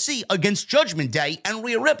for the OC against Judgment Day and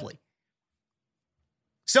Rhea Ripley.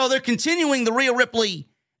 So they're continuing the Rhea Ripley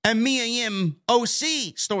and Mia Yim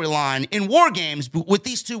OC storyline in War Games with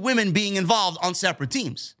these two women being involved on separate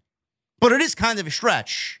teams. But it is kind of a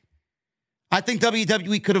stretch. I think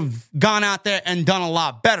WWE could have gone out there and done a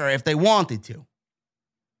lot better if they wanted to.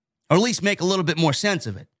 Or at least make a little bit more sense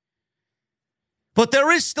of it. But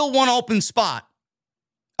there is still one open spot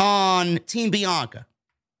on Team Bianca.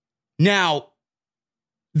 Now,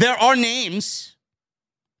 there are names.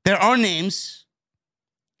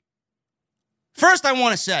 First, I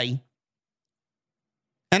want to say,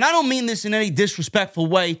 and I don't mean this in any disrespectful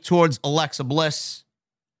way towards Alexa Bliss,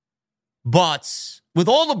 but with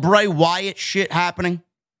all the Bray Wyatt shit happening,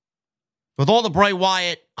 with all the Bray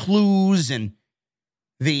Wyatt clues and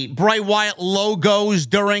the Bray Wyatt logos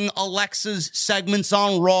during Alexa's segments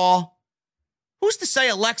on Raw, who's to say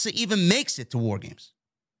Alexa even makes it to War Games?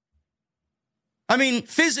 I mean,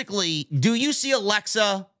 physically, do you see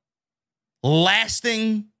Alexa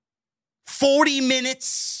lasting 40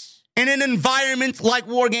 minutes in an environment like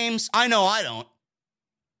War Games? I know I don't.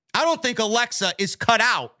 I don't think Alexa is cut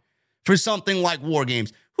out for something like War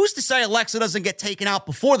Games. Who's to say Alexa doesn't get taken out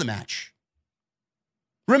before the match?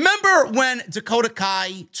 Remember when Dakota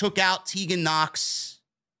Kai took out Tegan Nox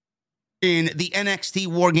in the NXT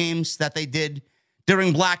War Games that they did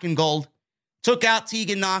during Black and Gold? Took out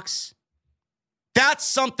Tegan Nox. That's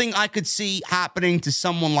something I could see happening to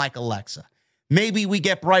someone like Alexa. Maybe we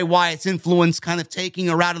get Bray Wyatt's influence kind of taking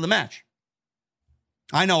her out of the match.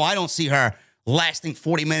 I know I don't see her lasting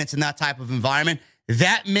 40 minutes in that type of environment.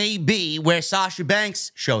 That may be where Sasha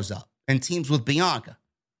Banks shows up and teams with Bianca.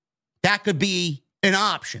 That could be an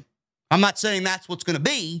option. I'm not saying that's what's going to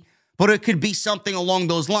be, but it could be something along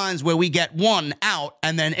those lines where we get one out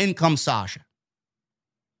and then in comes Sasha.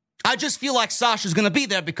 I just feel like Sasha's going to be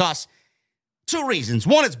there because two reasons.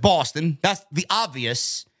 One, it's Boston. That's the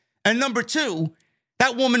obvious. And number two,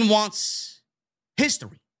 that woman wants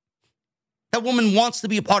history. That woman wants to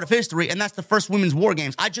be a part of history, and that's the first Women's War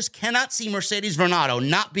Games. I just cannot see Mercedes Varnado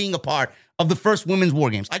not being a part of the first Women's War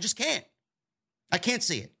Games. I just can't. I can't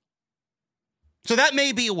see it. So that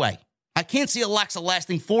may be a way. I can't see Alexa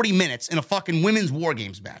lasting 40 minutes in a fucking Women's War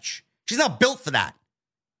Games match. She's not built for that.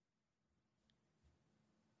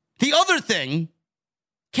 The other thing,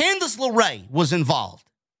 Candice LeRae was involved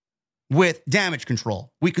with Damage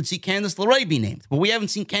Control. We could see Candice LeRae be named, but we haven't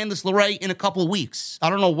seen Candice LeRae in a couple of weeks. I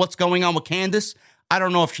don't know what's going on with Candice. I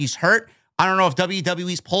don't know if she's hurt. I don't know if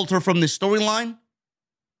WWE's pulled her from this storyline.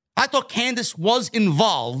 I thought Candice was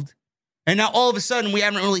involved, and now all of a sudden we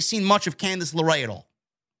haven't really seen much of Candice LeRae at all.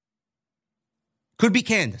 Could be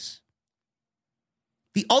Candice.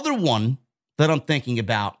 The other one that I'm thinking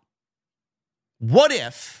about, what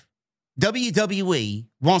if WWE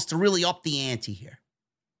wants to really up the ante here?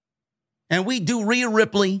 And we do Rhea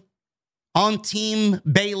Ripley on Team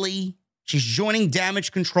Bayley. She's joining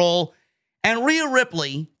Damage Control. And Rhea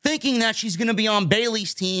Ripley, thinking that she's going to be on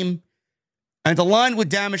Bayley's team and aligned with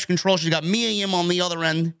Damage Control, she's got Mia Yim on the other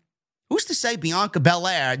end. Who's to say Bianca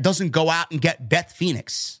Belair doesn't go out and get Beth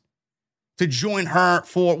Phoenix to join her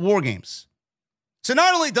for War Games? So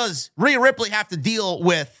not only does Rhea Ripley have to deal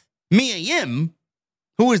with Mia Yim,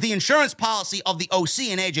 who is the insurance policy of the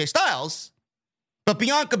OC and AJ Styles, but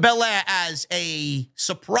Bianca Belair as a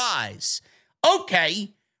surprise.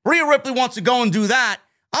 Okay, Rhea Ripley wants to go and do that.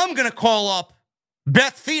 I'm going to call up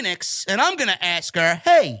Beth Phoenix, and I'm going to ask her,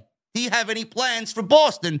 hey, do you have any plans for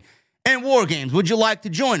Boston and War Games? Would you like to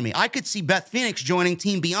join me? I could see Beth Phoenix joining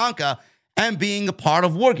Team Bianca and being a part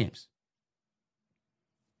of War Games.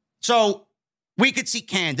 So we could see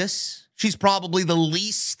Candice. She's probably the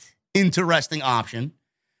least interesting option.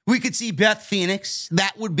 We could see Beth Phoenix.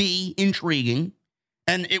 That would be intriguing.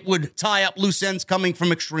 And it would tie up loose ends coming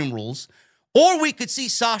from Extreme Rules. Or we could see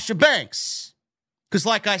Sasha Banks. Because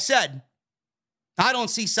like I said, I don't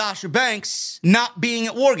see Sasha Banks not being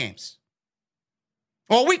at War Games.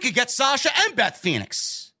 Or we could get Sasha and Beth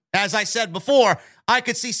Phoenix. As I said before, I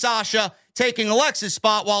could see Sasha taking Alexa's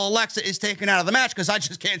spot while Alexa is taken out of the match because I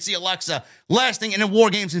just can't see Alexa lasting in a War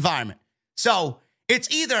Games environment. So it's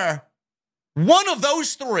either one of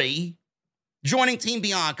those three joining Team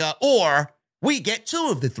Bianca or we get two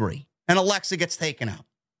of the three, and Alexa gets taken out.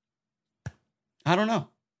 I don't know.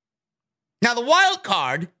 Now, the wild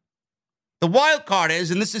card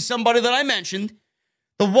is, and this is somebody that I mentioned,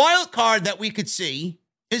 the wild card that we could see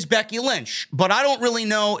is Becky Lynch. But I don't really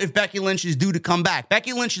know if Becky Lynch is due to come back.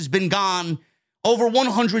 Becky Lynch has been gone over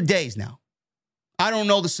 100 days now. I don't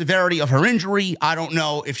know the severity of her injury. I don't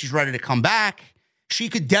know if she's ready to come back. She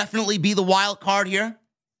could definitely be the wild card here.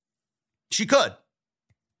 She could.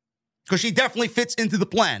 Because she definitely fits into the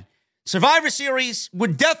plan. Survivor Series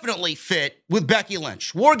would definitely fit with Becky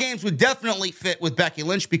Lynch. War Games would definitely fit with Becky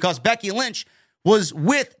Lynch because Becky Lynch was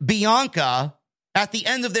with Bianca at the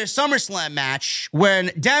end of their SummerSlam match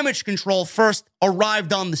when Damage Control first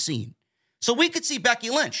arrived on the scene. So we could see Becky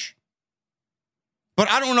Lynch. But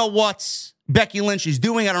I don't know what Becky Lynch is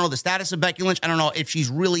doing. I don't know the status of Becky Lynch. I don't know if she's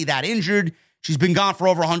really that injured. She's been gone for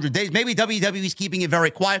over 100 days. Maybe WWE's keeping it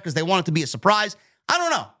very quiet because they want it to be a surprise. I don't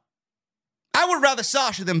know. I would rather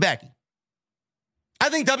Sasha than Becky. I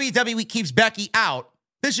think WWE keeps Becky out.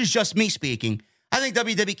 This is just me speaking. I think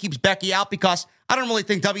WWE keeps Becky out because I don't really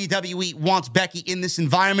think WWE wants Becky in this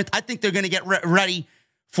environment. I think they're going to get ready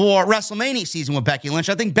for WrestleMania season with Becky Lynch.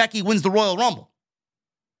 I think Becky wins the Royal Rumble.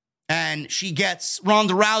 And she gets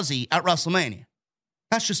Ronda Rousey at WrestleMania.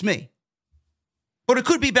 That's just me. But it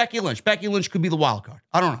could be Becky Lynch. Becky Lynch could be the wild card.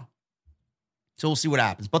 I don't know. So we'll see what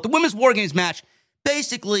happens. But the Women's War Games match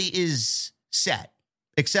basically is set,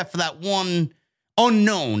 except for that one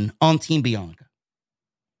unknown on Team Bianca.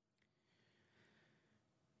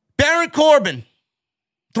 Baron Corbin,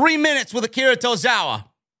 3 minutes with Akira Tozawa.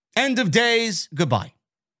 End of days, goodbye.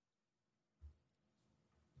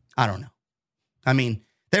 I don't know. I mean,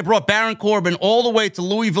 they brought Baron Corbin all the way to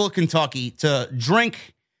Louisville, Kentucky to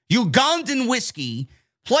drink Ugandan whiskey,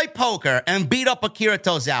 play poker, and beat up Akira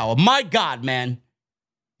Tozawa. My God, man.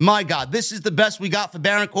 My God, this is the best we got for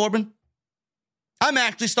Baron Corbin? I'm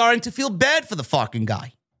actually starting to feel bad for the fucking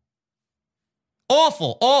guy.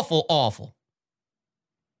 Awful, awful, awful.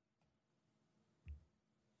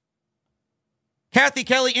 Kathy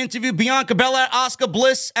Kelly interviewed Bianca Belair, Asuka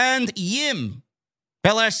Bliss, and Yim.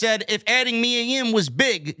 Belair said, if adding Mia Yim was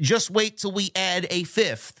big, just wait till we add a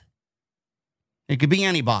fifth. It could be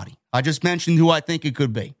anybody. I just mentioned who I think it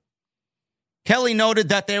could be. Kelly noted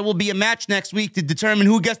that there will be a match next week to determine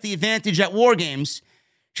who gets the advantage at War Games.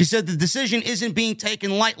 She said the decision isn't being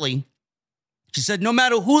taken lightly. She said no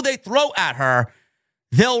matter who they throw at her,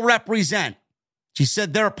 they'll represent. She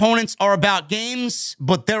said their opponents are about games,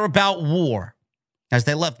 but they're about war. As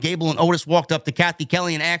they left, Gable and Otis walked up to Kathy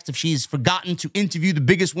Kelly and asked if she's forgotten to interview the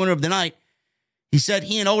biggest winner of the night. He said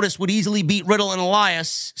he and Otis would easily beat Riddle and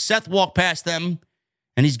Elias. Seth walked past them,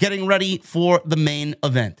 and he's getting ready for the main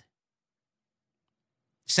event.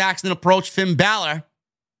 Saxton approached Finn Balor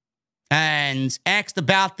and asked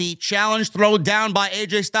about the challenge thrown down by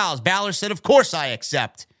AJ Styles. Balor said, of course I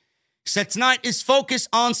accept. He said tonight is focus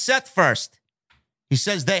on Seth first. He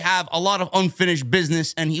says they have a lot of unfinished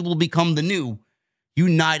business, and he will become the new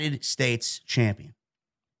United States champion.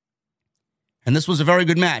 And this was a very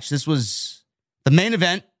good match. This was the main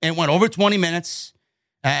event. It went over 20 minutes.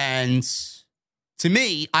 And to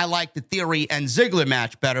me, I like the Theory and Ziggler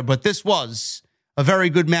match better, but this was a very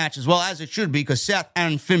good match as well, as it should be, because Seth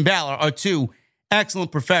and Finn Balor are two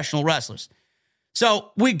excellent professional wrestlers.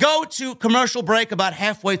 So we go to commercial break about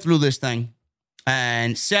halfway through this thing,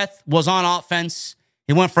 and Seth was on offense.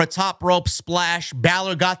 He went for a top rope splash.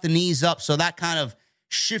 Balor got the knees up, so that kind of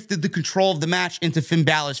shifted the control of the match into Finn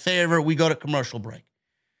Balor's favor. We go to commercial break.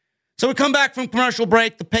 So we come back from commercial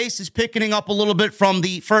break. The pace is picking up a little bit from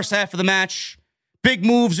the first half of the match. Big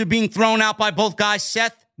moves are being thrown out by both guys.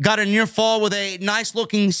 Seth got a near fall with a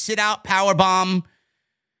nice-looking sit-out powerbomb.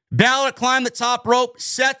 Balor climbed the top rope.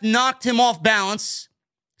 Seth knocked him off balance.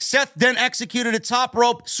 Seth then executed a top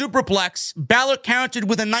rope superplex. Balor countered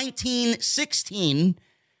with a 1916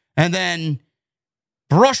 and then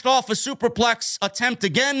brushed off a superplex attempt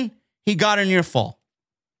again. He got a near fall.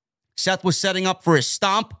 Seth was setting up for his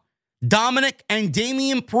stomp. Dominic and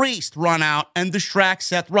Damian Priest run out and distract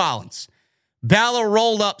Seth Rollins. Balor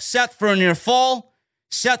rolled up Seth for a near fall.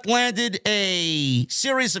 Seth landed a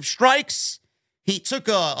series of strikes. He took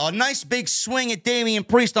a nice big swing at Damian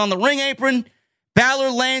Priest on the ring apron. Balor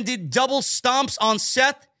landed double stomps on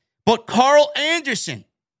Seth, but Carl Anderson,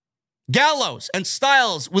 Gallows, and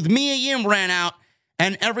Styles with Mia Yim ran out,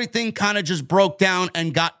 and everything kind of just broke down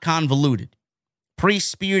and got convoluted.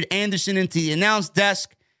 Priest speared Anderson into the announce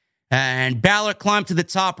desk, and Balor climbed to the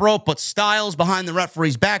top rope, but Styles, behind the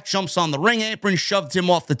referee's back, jumps on the ring apron, shoved him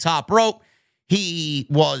off the top rope. He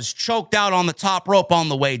was choked out on the top rope on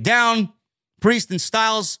the way down. Priest and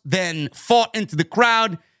Styles then fought into the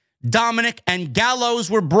crowd. Dominic and Gallows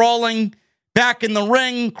were brawling back in the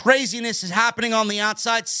ring. Craziness is happening on the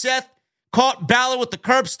outside. Seth caught Balor with the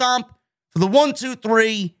curb stomp for the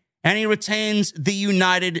 1-2-3, and he retains the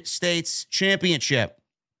United States Championship.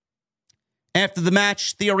 After the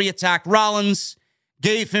match, Theory attacked Rollins,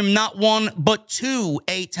 gave him not one but two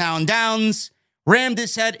 8-town downs, rammed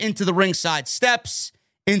his head into the ringside steps,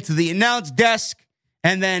 into the announce desk,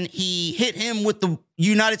 and then he hit him with the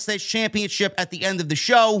United States Championship at the end of the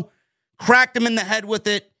show, cracked him in the head with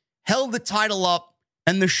it, held the title up,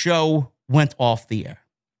 and the show went off the air.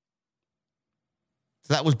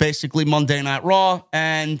 So that was basically Monday Night Raw,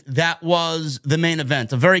 and that was the main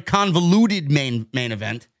event. A very convoluted main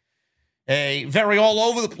event. A very all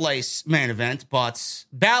over the place main event, but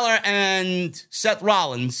Balor and Seth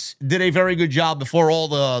Rollins did a very good job before all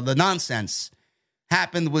the nonsense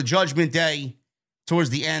happened with Judgment Day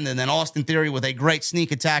towards the end, and then Austin Theory with a great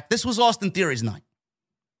sneak attack. This was Austin Theory's night.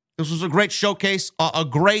 This was a great showcase, a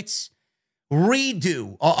great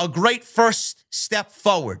redo, a great first step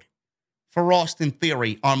forward for Austin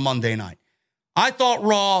Theory on Monday night. I thought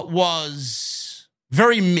Raw was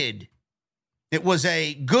very mid. It was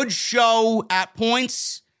a good show at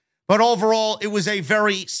points, but overall it was a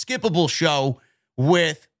very skippable show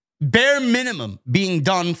with bare minimum being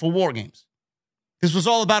done for War Games. This was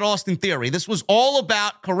all about Austin Theory. This was all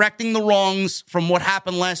about correcting the wrongs from what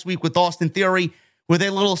happened last week with Austin Theory, with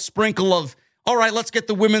a little sprinkle of, all right, let's get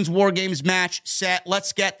the Women's War Games match set.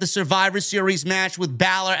 Let's get the Survivor Series match with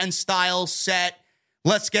Balor and Styles set.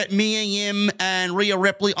 Let's get Mia Yim and Rhea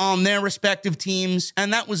Ripley on their respective teams.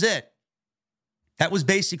 And that was it. That was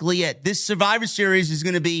basically it. This Survivor Series is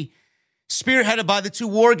going to be spearheaded by the two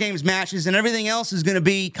War Games matches, and everything else is going to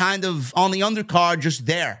be kind of on the undercard just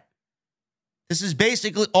there. This is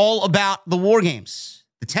basically all about the War Games,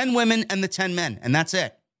 the 10 women and the 10 men, and that's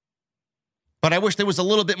it. But I wish there was a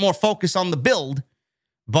little bit more focus on the build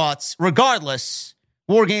But regardless,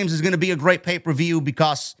 War Games is going to be a great pay-per-view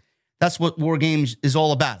because that's what War Games is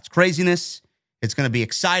all about. It's craziness. It's going to be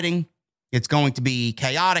exciting. It's going to be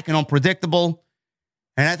chaotic and unpredictable.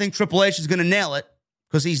 And I think Triple H is going to nail it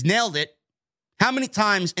because he's nailed it how many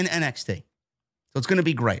times in NXT? So it's going to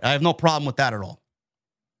be great. I have no problem with that at all.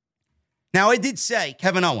 Now, I did say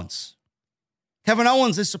Kevin Owens. Kevin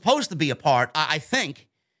Owens is supposed to be a part, I think.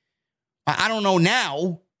 I don't know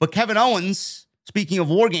now, but Kevin Owens, speaking of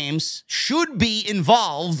War Games, should be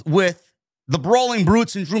involved with the Brawling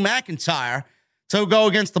Brutes and Drew McIntyre to go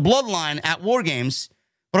against the Bloodline at War Games.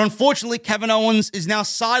 But unfortunately, Kevin Owens is now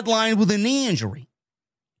sidelined with a knee injury.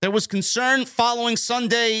 There was concern following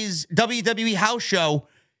Sunday's WWE house show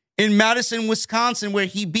in Madison, Wisconsin, where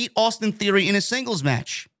he beat Austin Theory in a singles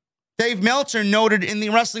match. Dave Meltzer noted in the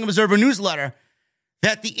Wrestling Observer newsletter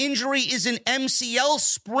that the injury is an MCL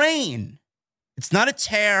sprain. It's not a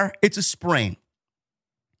tear, it's a sprain.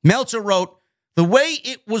 Meltzer wrote, the way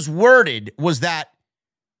it was worded was that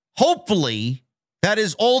hopefully that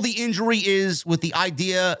is all the injury is, with the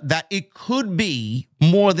idea that it could be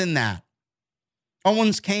more than that.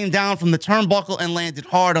 Owens came down from the turnbuckle and landed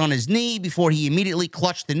hard on his knee before he immediately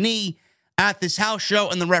clutched the knee at this house show,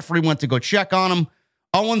 and the referee went to go check on him.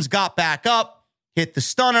 Owens got back up, hit the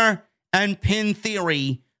stunner, and pinned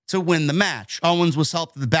Theory to win the match. Owens was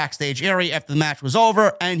helped to the backstage area after the match was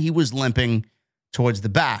over, and he was limping towards the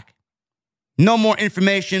back. No more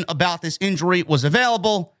information about this injury was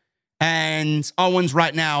available, and Owens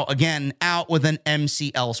right now, again, out with an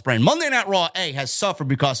MCL sprain. Monday Night Raw A has suffered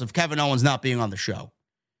because of Kevin Owens not being on the show.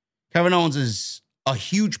 Kevin Owens is a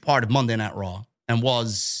huge part of Monday Night Raw and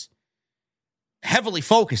was heavily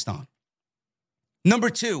focused on. Number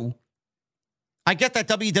two, I get that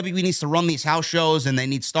WWE needs to run these house shows and they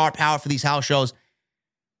need star power for these house shows,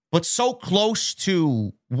 but so close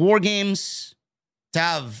to War Games to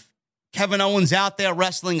have Kevin Owens out there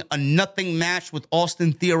wrestling a nothing match with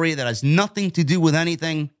Austin Theory that has nothing to do with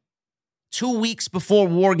anything. 2 weeks before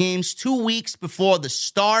War Games, 2 weeks before the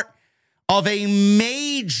start of a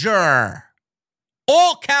major,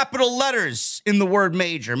 all capital letters in the word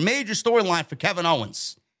major storyline for Kevin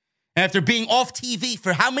Owens. After being off TV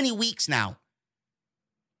for how many weeks now?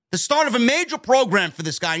 The start of a major program for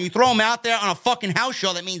this guy, and you throw him out there on a fucking house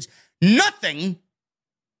show that means nothing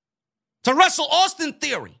to wrestle Austin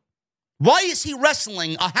Theory. Why is he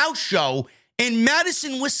wrestling a house show in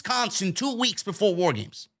Madison, Wisconsin 2 weeks before War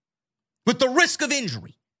Games with the risk of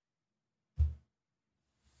injury?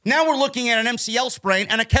 Now we're looking at an MCL sprain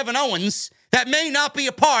and a Kevin Owens that may not be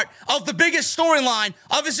a part of the biggest storyline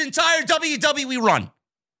of his entire WWE run.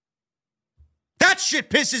 That shit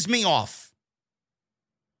pisses me off.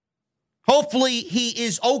 Hopefully he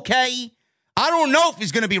is okay. I don't know if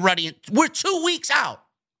he's going to be ready. We're 2 weeks out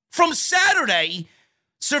from Saturday.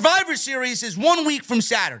 Survivor Series is 1 week from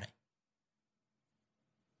Saturday.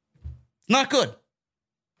 Not good.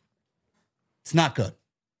 It's not good.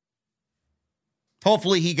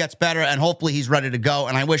 Hopefully he gets better and hopefully he's ready to go,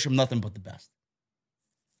 and I wish him nothing but the best.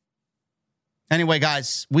 Anyway,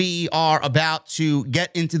 guys, we are about to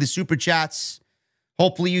get into the super chats.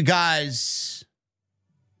 Hopefully you guys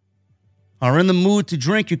are in the mood to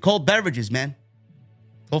drink your cold beverages, man.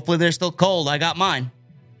 Hopefully they're still cold. I got mine.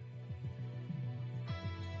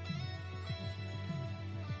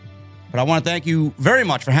 But I want to thank you very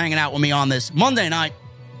much for hanging out with me on this Monday night.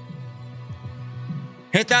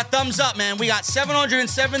 Hit that thumbs up, man. We got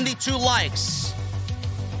 772 likes.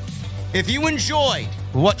 If you enjoyed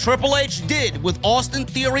what Triple H did with Austin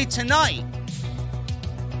Theory tonight,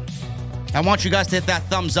 I want you guys to hit that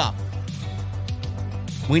thumbs up.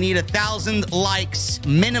 We need 1,000 likes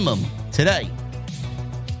minimum today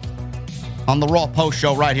on the Raw Post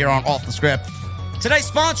Show right here on Off the Script. Today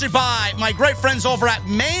sponsored by my great friends over at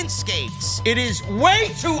Manscaped. It is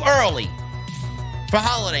way too early for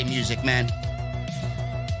holiday music, man.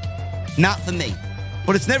 Not for me.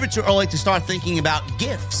 But it's never too early to start thinking about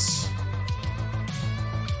gifts.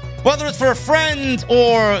 Whether it's for a friend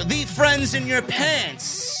or the friends in your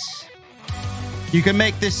pants, you can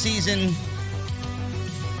make this season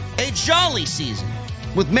a jolly season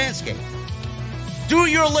with Manscaped. Do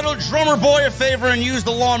your little drummer boy a favor and use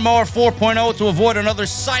the Lawnmower 4.0 to avoid another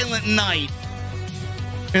silent night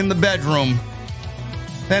in the bedroom.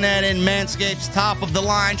 Then add in Manscaped's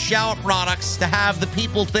top-of-the-line shower products to have the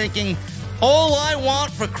people thinking, all I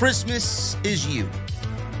want for Christmas is you.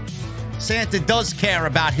 Santa does care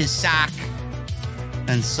about his sack,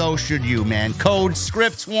 and so should you, man. Code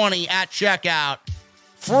SCRIPT20 at checkout.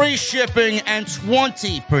 Free shipping and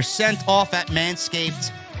 20% off at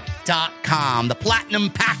Manscaped.com. The Platinum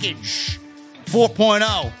Package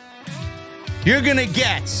 4.0 you're going to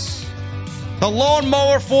get the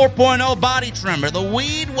Lawnmower 4.0 body trimmer, the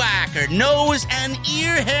Weed Whacker nose and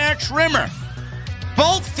ear hair trimmer.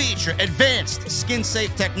 Both feature advanced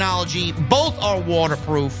skin-safe technology. Both are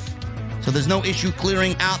waterproof, so there's no issue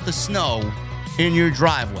clearing out the snow in your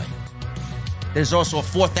driveway. There's also a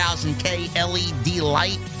 4000K LED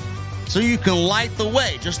light, so you can light the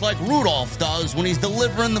way, just like Rudolph does when he's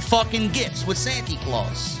delivering the fucking gifts with Santa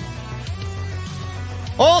Claus.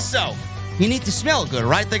 Also, you need to smell good,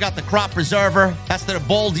 right? They got the Crop Preserver. That's their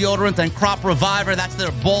ball deodorant. And Crop Reviver. That's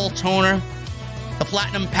their ball toner. The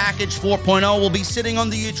Platinum Package 4.0 will be sitting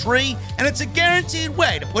under your tree, and it's a guaranteed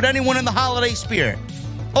way to put anyone in the holiday spirit.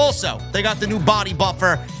 Also, they got the new Body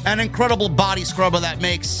Buffer, an incredible body scrubber that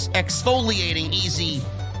makes exfoliating easy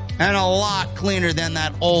and a lot cleaner than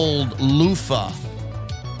that old loofah.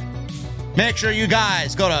 Make sure you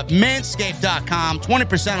guys go to manscaped.com,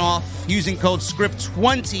 20% off using code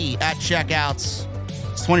SCRIPT20 at checkouts.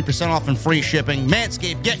 It's 20% off and free shipping.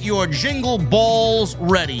 Manscaped, get your jingle balls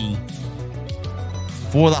ready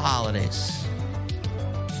for the holidays.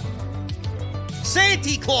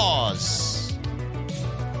 Santa Claus,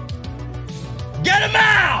 get him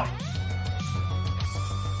out!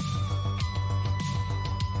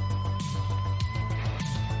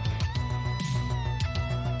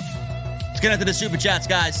 Get into the Super Chats,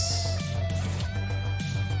 guys.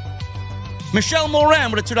 Michelle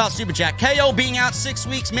Moran with a $2 Super Chat. KO being out 6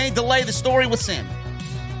 weeks may delay the story with Sam.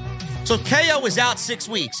 So KO is out 6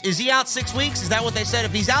 weeks. Is he out 6 weeks? Is that what they said?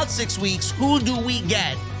 If he's out 6 weeks, who do we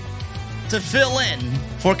get to fill in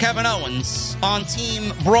for Kevin Owens on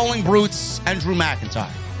Team Brawling Brutes and Drew McIntyre?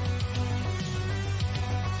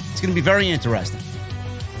 It's going to be very interesting.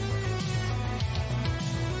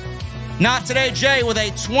 Not Today Jay with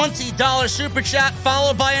a $20 Super Chat,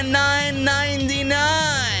 followed by a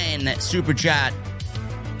 $9.99 Super Chat.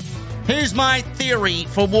 Here's my theory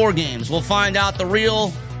for War Games. We'll find out the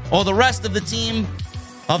real or the rest of the team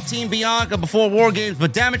of Team Bianca before War Games,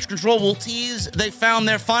 but Damage Control will tease they found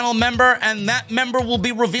their final member, and that member will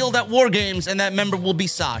be revealed at War Games, and that member will be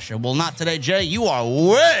Sasha. Well, not today, Jay. You are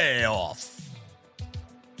way off.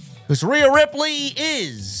 Because Rhea Ripley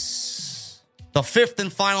is the fifth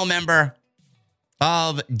and final member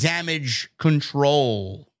of Damage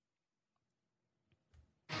Control.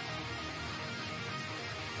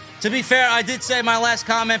 To be fair, I did say my last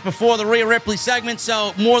comment before the Rhea Ripley segment,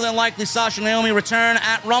 so more than likely Sasha and Naomi return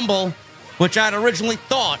at Rumble, which I'd originally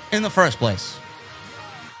thought in the first place.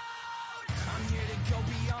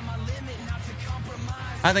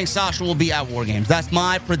 I think Sasha will be at War Games. That's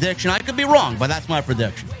my prediction. I could be wrong, but that's my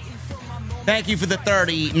prediction. Thank you for the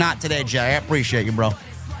 30. Not today, Jay. I appreciate you, bro.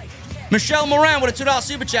 Michelle Moran with a $2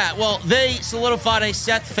 Super Chat. Well, they solidified a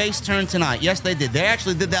Seth face turn tonight. Yes, they did. They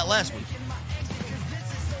actually did that last week.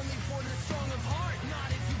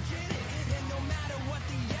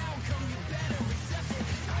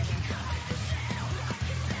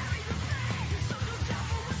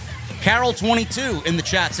 Carol22 in the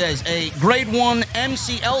chat says, a grade 1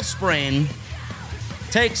 MCL sprain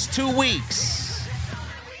takes 2 weeks.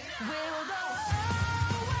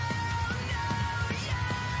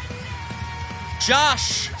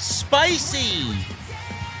 Josh Spicy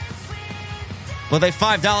with a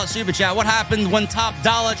 $5 Super Chat. What happened when Top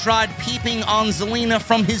Dollar tried peeping on Zelina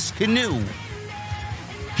from his canoe?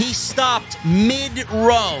 He stopped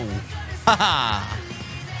mid-row. Haha.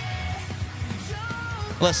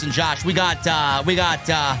 Listen, Josh, we got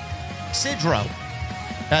Sidro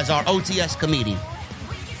as our OTS comedian.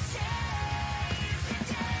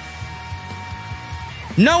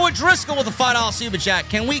 Noah Driscoll with a $5 Super Chat.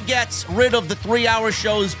 Can we get rid of the 3-hour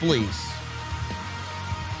shows, please?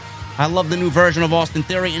 I love the new version of Austin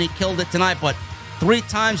Theory, and he killed it tonight, but 3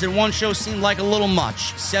 times in one show seemed like a little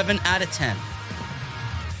much. 7 out of 10.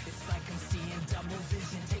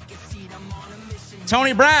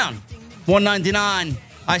 Tony Brown, $1.99.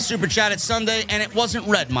 I Super Chatted Sunday, and it wasn't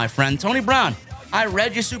read, my friend. Tony Brown, I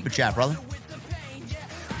read your Super Chat, brother.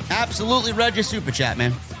 Absolutely read your Super Chat,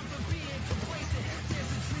 man.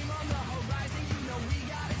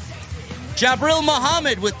 Jabril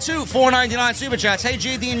Muhammad with 2 $4.99 Super Chats. Hey,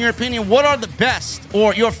 JD, in your opinion, what are the best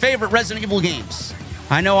or your favorite Resident Evil games?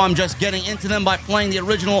 I know I'm just getting into them by playing the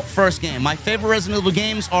original first game. My favorite Resident Evil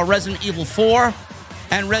games are Resident Evil 4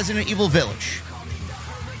 and Resident Evil Village.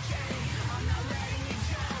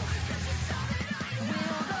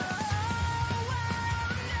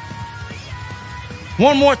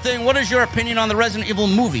 One more thing, what is your opinion on the Resident Evil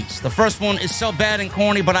movies? The first one is so bad and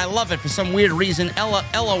corny, but I love it for some weird reason.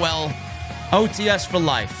 LOL, OTS for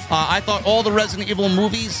life. I thought all the Resident Evil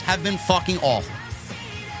movies have been fucking awful.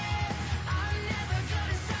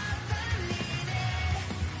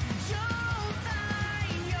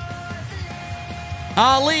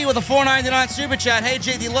 Ali with a $4.99 super chat. Hey,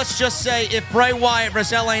 JD, let's just say if Bray Wyatt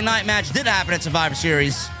versus LA Knight match did happen at Survivor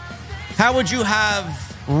Series, how would you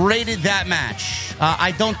have rated that match?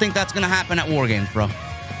 I don't think that's going to happen at War Games, bro.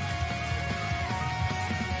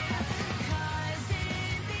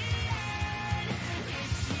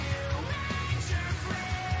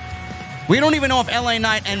 We don't even know if LA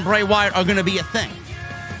Knight and Bray Wyatt are going to be a thing.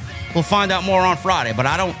 We'll find out more on Friday, but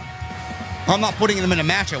I'm not putting them in a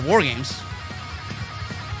match at War Games.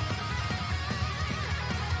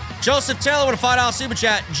 Joseph Taylor with a $5 super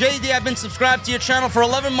chat. JD, I've been subscribed to your channel for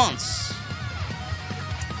 11 months.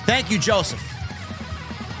 Thank you, Joseph.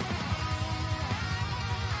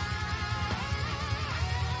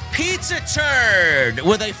 Pizza Turd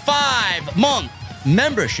with a 5-month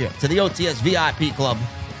membership to the OTS VIP Club.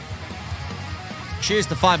 Cheers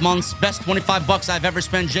to 5 months. Best $25 I've ever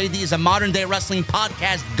spent. JD is a modern-day wrestling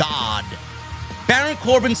podcast god. Baron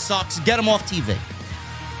Corbin sucks. Get him off TV.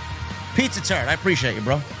 Pizza Turd, I appreciate you,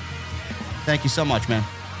 bro. Thank you so much, man.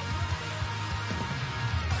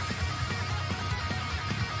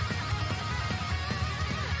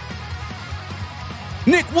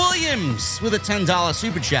 Nick Williams with a $10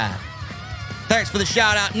 super chat. Thanks for the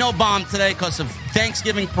shout out. No bomb today because of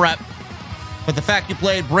Thanksgiving prep. But the fact you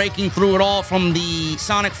played Breaking Through It All from the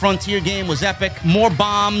Sonic Frontier game was epic. More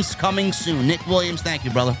bombs coming soon. Nick Williams, thank you,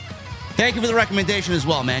 brother. Thank you for the recommendation as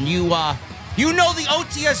well, man. You know the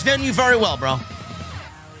OTS venue very well, bro.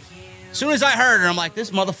 As soon as I heard it, I'm like,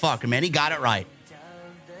 this motherfucker, man, he got it right.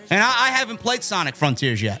 And I haven't played Sonic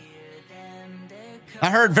Frontiers yet. I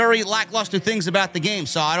heard very lackluster things about the game,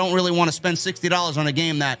 so I don't really want to spend $60 on a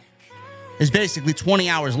game that is basically 20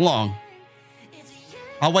 hours long.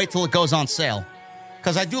 I'll wait till it goes on sale.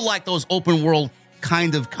 Because I do like those open world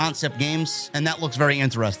kind of concept games, and that looks very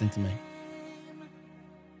interesting to me.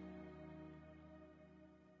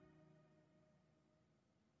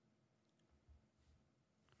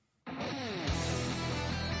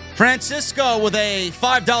 Francisco with a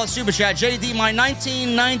 $5 super chat. JD, my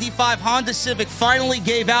 1995 Honda Civic finally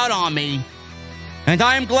gave out on me. And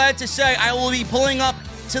I am glad to say I will be pulling up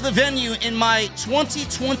to the venue in my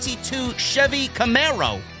 2022 Chevy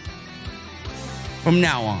Camaro from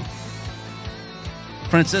now on.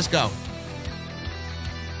 Francisco,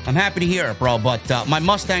 I'm happy to hear it, bro, but my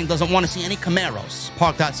Mustang doesn't want to see any Camaros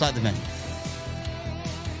parked outside the venue.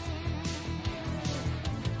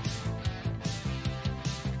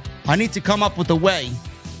 I need to come up with a way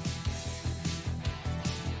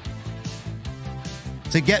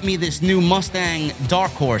to get me this new Mustang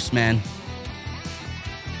Dark Horse, man.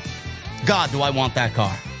 God, do I want that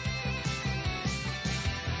car.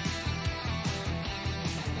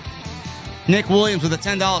 Nick Williams with a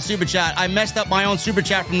 $10 super chat. I messed up my own super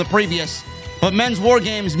chat from the previous, but Men's War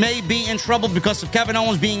Games may be in trouble because of Kevin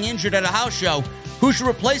Owens being injured at a house show. Who should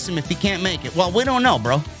replace him if he can't make it? Well, we don't know,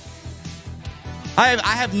 bro. I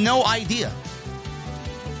have no idea.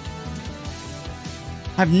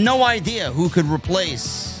 I have no idea who could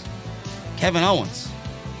replace Kevin Owens.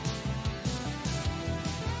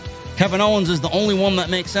 Kevin Owens is the only one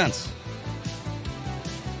that makes sense.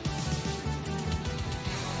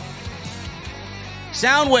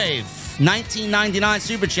 Soundwave, 1999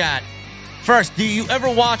 super chat. First, did you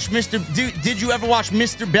ever watch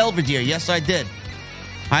Mr. Belvedere? Yes, I did.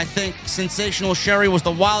 I think Sensational Sherry was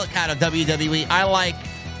the wildcat of WWE. I like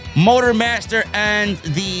Motormaster and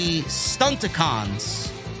the Stunticons.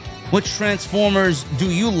 Which Transformers do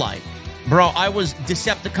you like? Bro, I was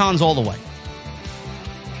Decepticons all the way.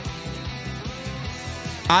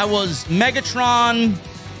 I was Megatron,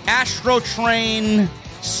 Astro Train,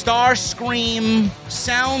 Starscream,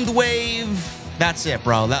 Soundwave. That's it,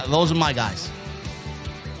 bro. Those are my guys.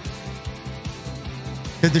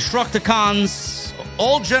 The Destructicons,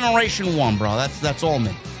 all Generation 1, bro. That's all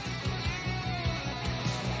me.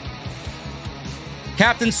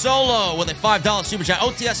 Captain Solo with a $5 super chat.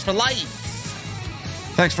 OTS for life.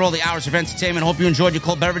 Thanks for all the hours of entertainment. Hope you enjoyed your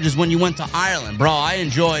cold beverages when you went to Ireland. Bro, I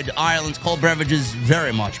enjoyed Ireland's cold beverages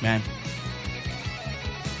very much, man.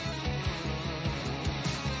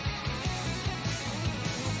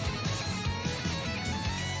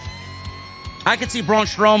 I could see Braun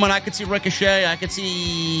Strowman. I could see Ricochet. I could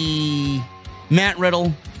see Matt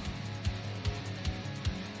Riddle.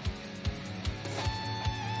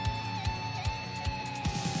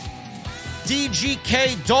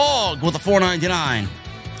 DGK Dog with a $4.99.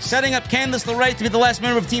 Setting up Candice LeRae to be the last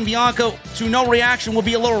member of Team Bianca to no reaction will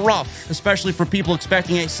be a little rough, especially for people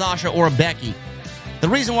expecting a Sasha or a Becky. The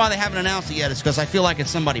reason why they haven't announced it yet is because I feel like it's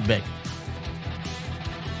somebody big.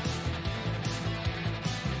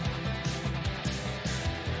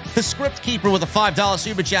 The Script Keeper with a $5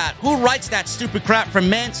 super chat. Who writes that stupid crap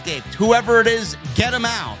from Manscaped? Whoever it is, get him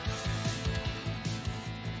out.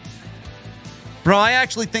 Bro, I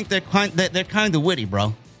actually think they're kind of witty,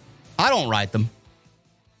 bro. I don't write them.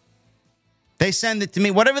 They send it to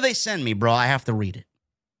me. Whatever they send me, bro, I have to read it.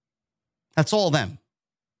 That's all them.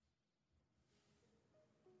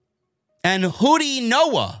 And Hootie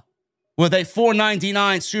Noah with a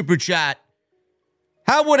 $4.99 super chat.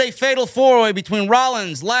 How would a fatal four-way between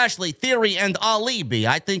Rollins, Lashley, Theory, and Ali be?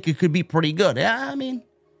 I think it could be pretty good. Yeah, I mean,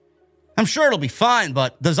 I'm sure it'll be fine,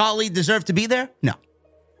 but does Ali deserve to be there? No.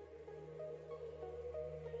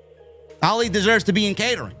 Ali deserves to be in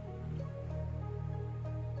catering.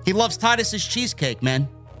 He loves Titus's cheesecake, man.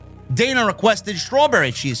 Dana requested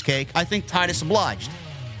strawberry cheesecake. I think Titus obliged.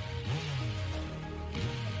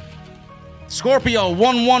 Scorpio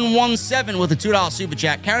 1117 with a $2 super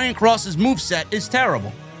chat. Karrion Kross's moveset is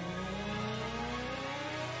terrible.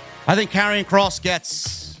 I think Karrion Kross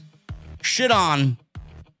gets shit on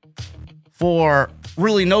for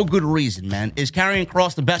really no good reason, man. Is Karrion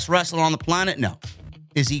Kross the best wrestler on the planet? No.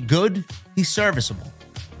 Is he good? He's serviceable.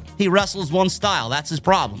 He wrestles one style. That's his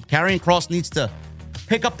problem. Karrion Kross needs to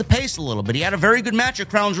pick up the pace a little bit. He had a very good match at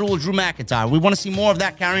Crown Jewel with Drew McIntyre. We want to see more of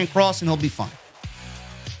that Karrion Kross, and he'll be fine.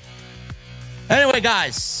 Anyway,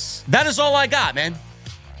 guys, that is all I got, man.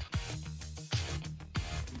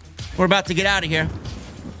 We're about to get out of here.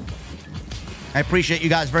 I appreciate you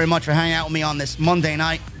guys very much for hanging out with me on this Monday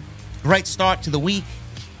night. Great start to the week.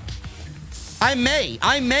 I may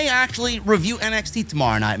actually review NXT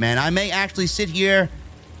tomorrow night, man. I may actually sit here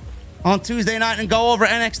on Tuesday night and go over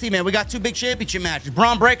NXT, man. We got two big championship matches.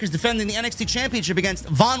 Braun Breaker's defending the NXT championship against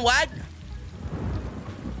Von Wagner.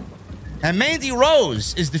 And Mandy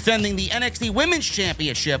Rose is defending the NXT Women's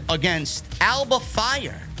Championship against Alba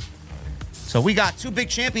Fire. So we got two big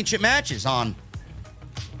championship matches on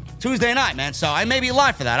Tuesday night, man. So I may be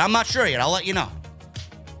live for that. I'm not sure yet. I'll let you know.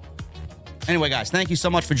 Anyway, guys, thank you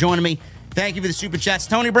so much for joining me. Thank you for the super chats.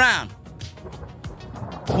 Tony Brown,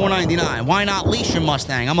 $4.99. Why not lease your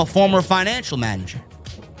Mustang? I'm a former financial manager.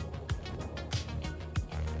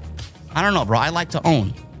 I don't know, bro. I like to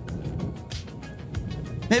own.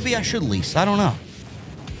 Maybe I should lease. I don't know.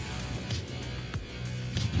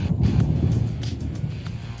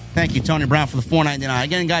 Thank you, Tony Brown, for the $4.99.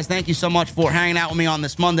 Again, guys, thank you so much for hanging out with me on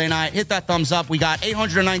this Monday night. Hit that thumbs up. We got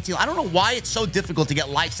 819. I don't know why it's so difficult to get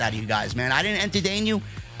likes out of you guys, man. I didn't entertain you.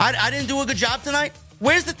 I didn't do a good job tonight.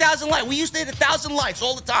 Where's the 1,000 likes? We used to hit 1,000 likes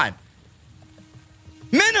all the time.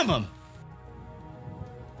 Minimum.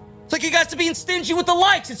 It's like you guys are being stingy with the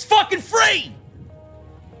likes. It's fucking free.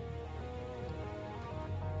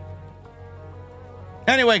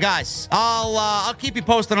 Anyway, guys, I'll keep you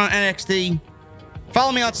posted on NXT.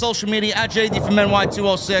 Follow me on social media at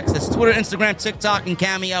JDfromNY206. That's Twitter, Instagram, TikTok, and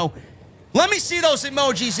Cameo. Let me see those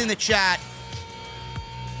emojis in the chat.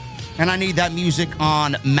 And I need that music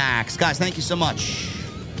on max. Guys, thank you so much.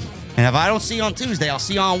 And if I don't see you on Tuesday, I'll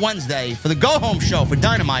see you on Wednesday for the go-home show for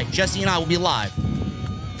Dynamite. Jesse and I will be live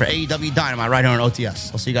for AEW Dynamite right here on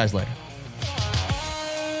OTS. I'll see you guys later.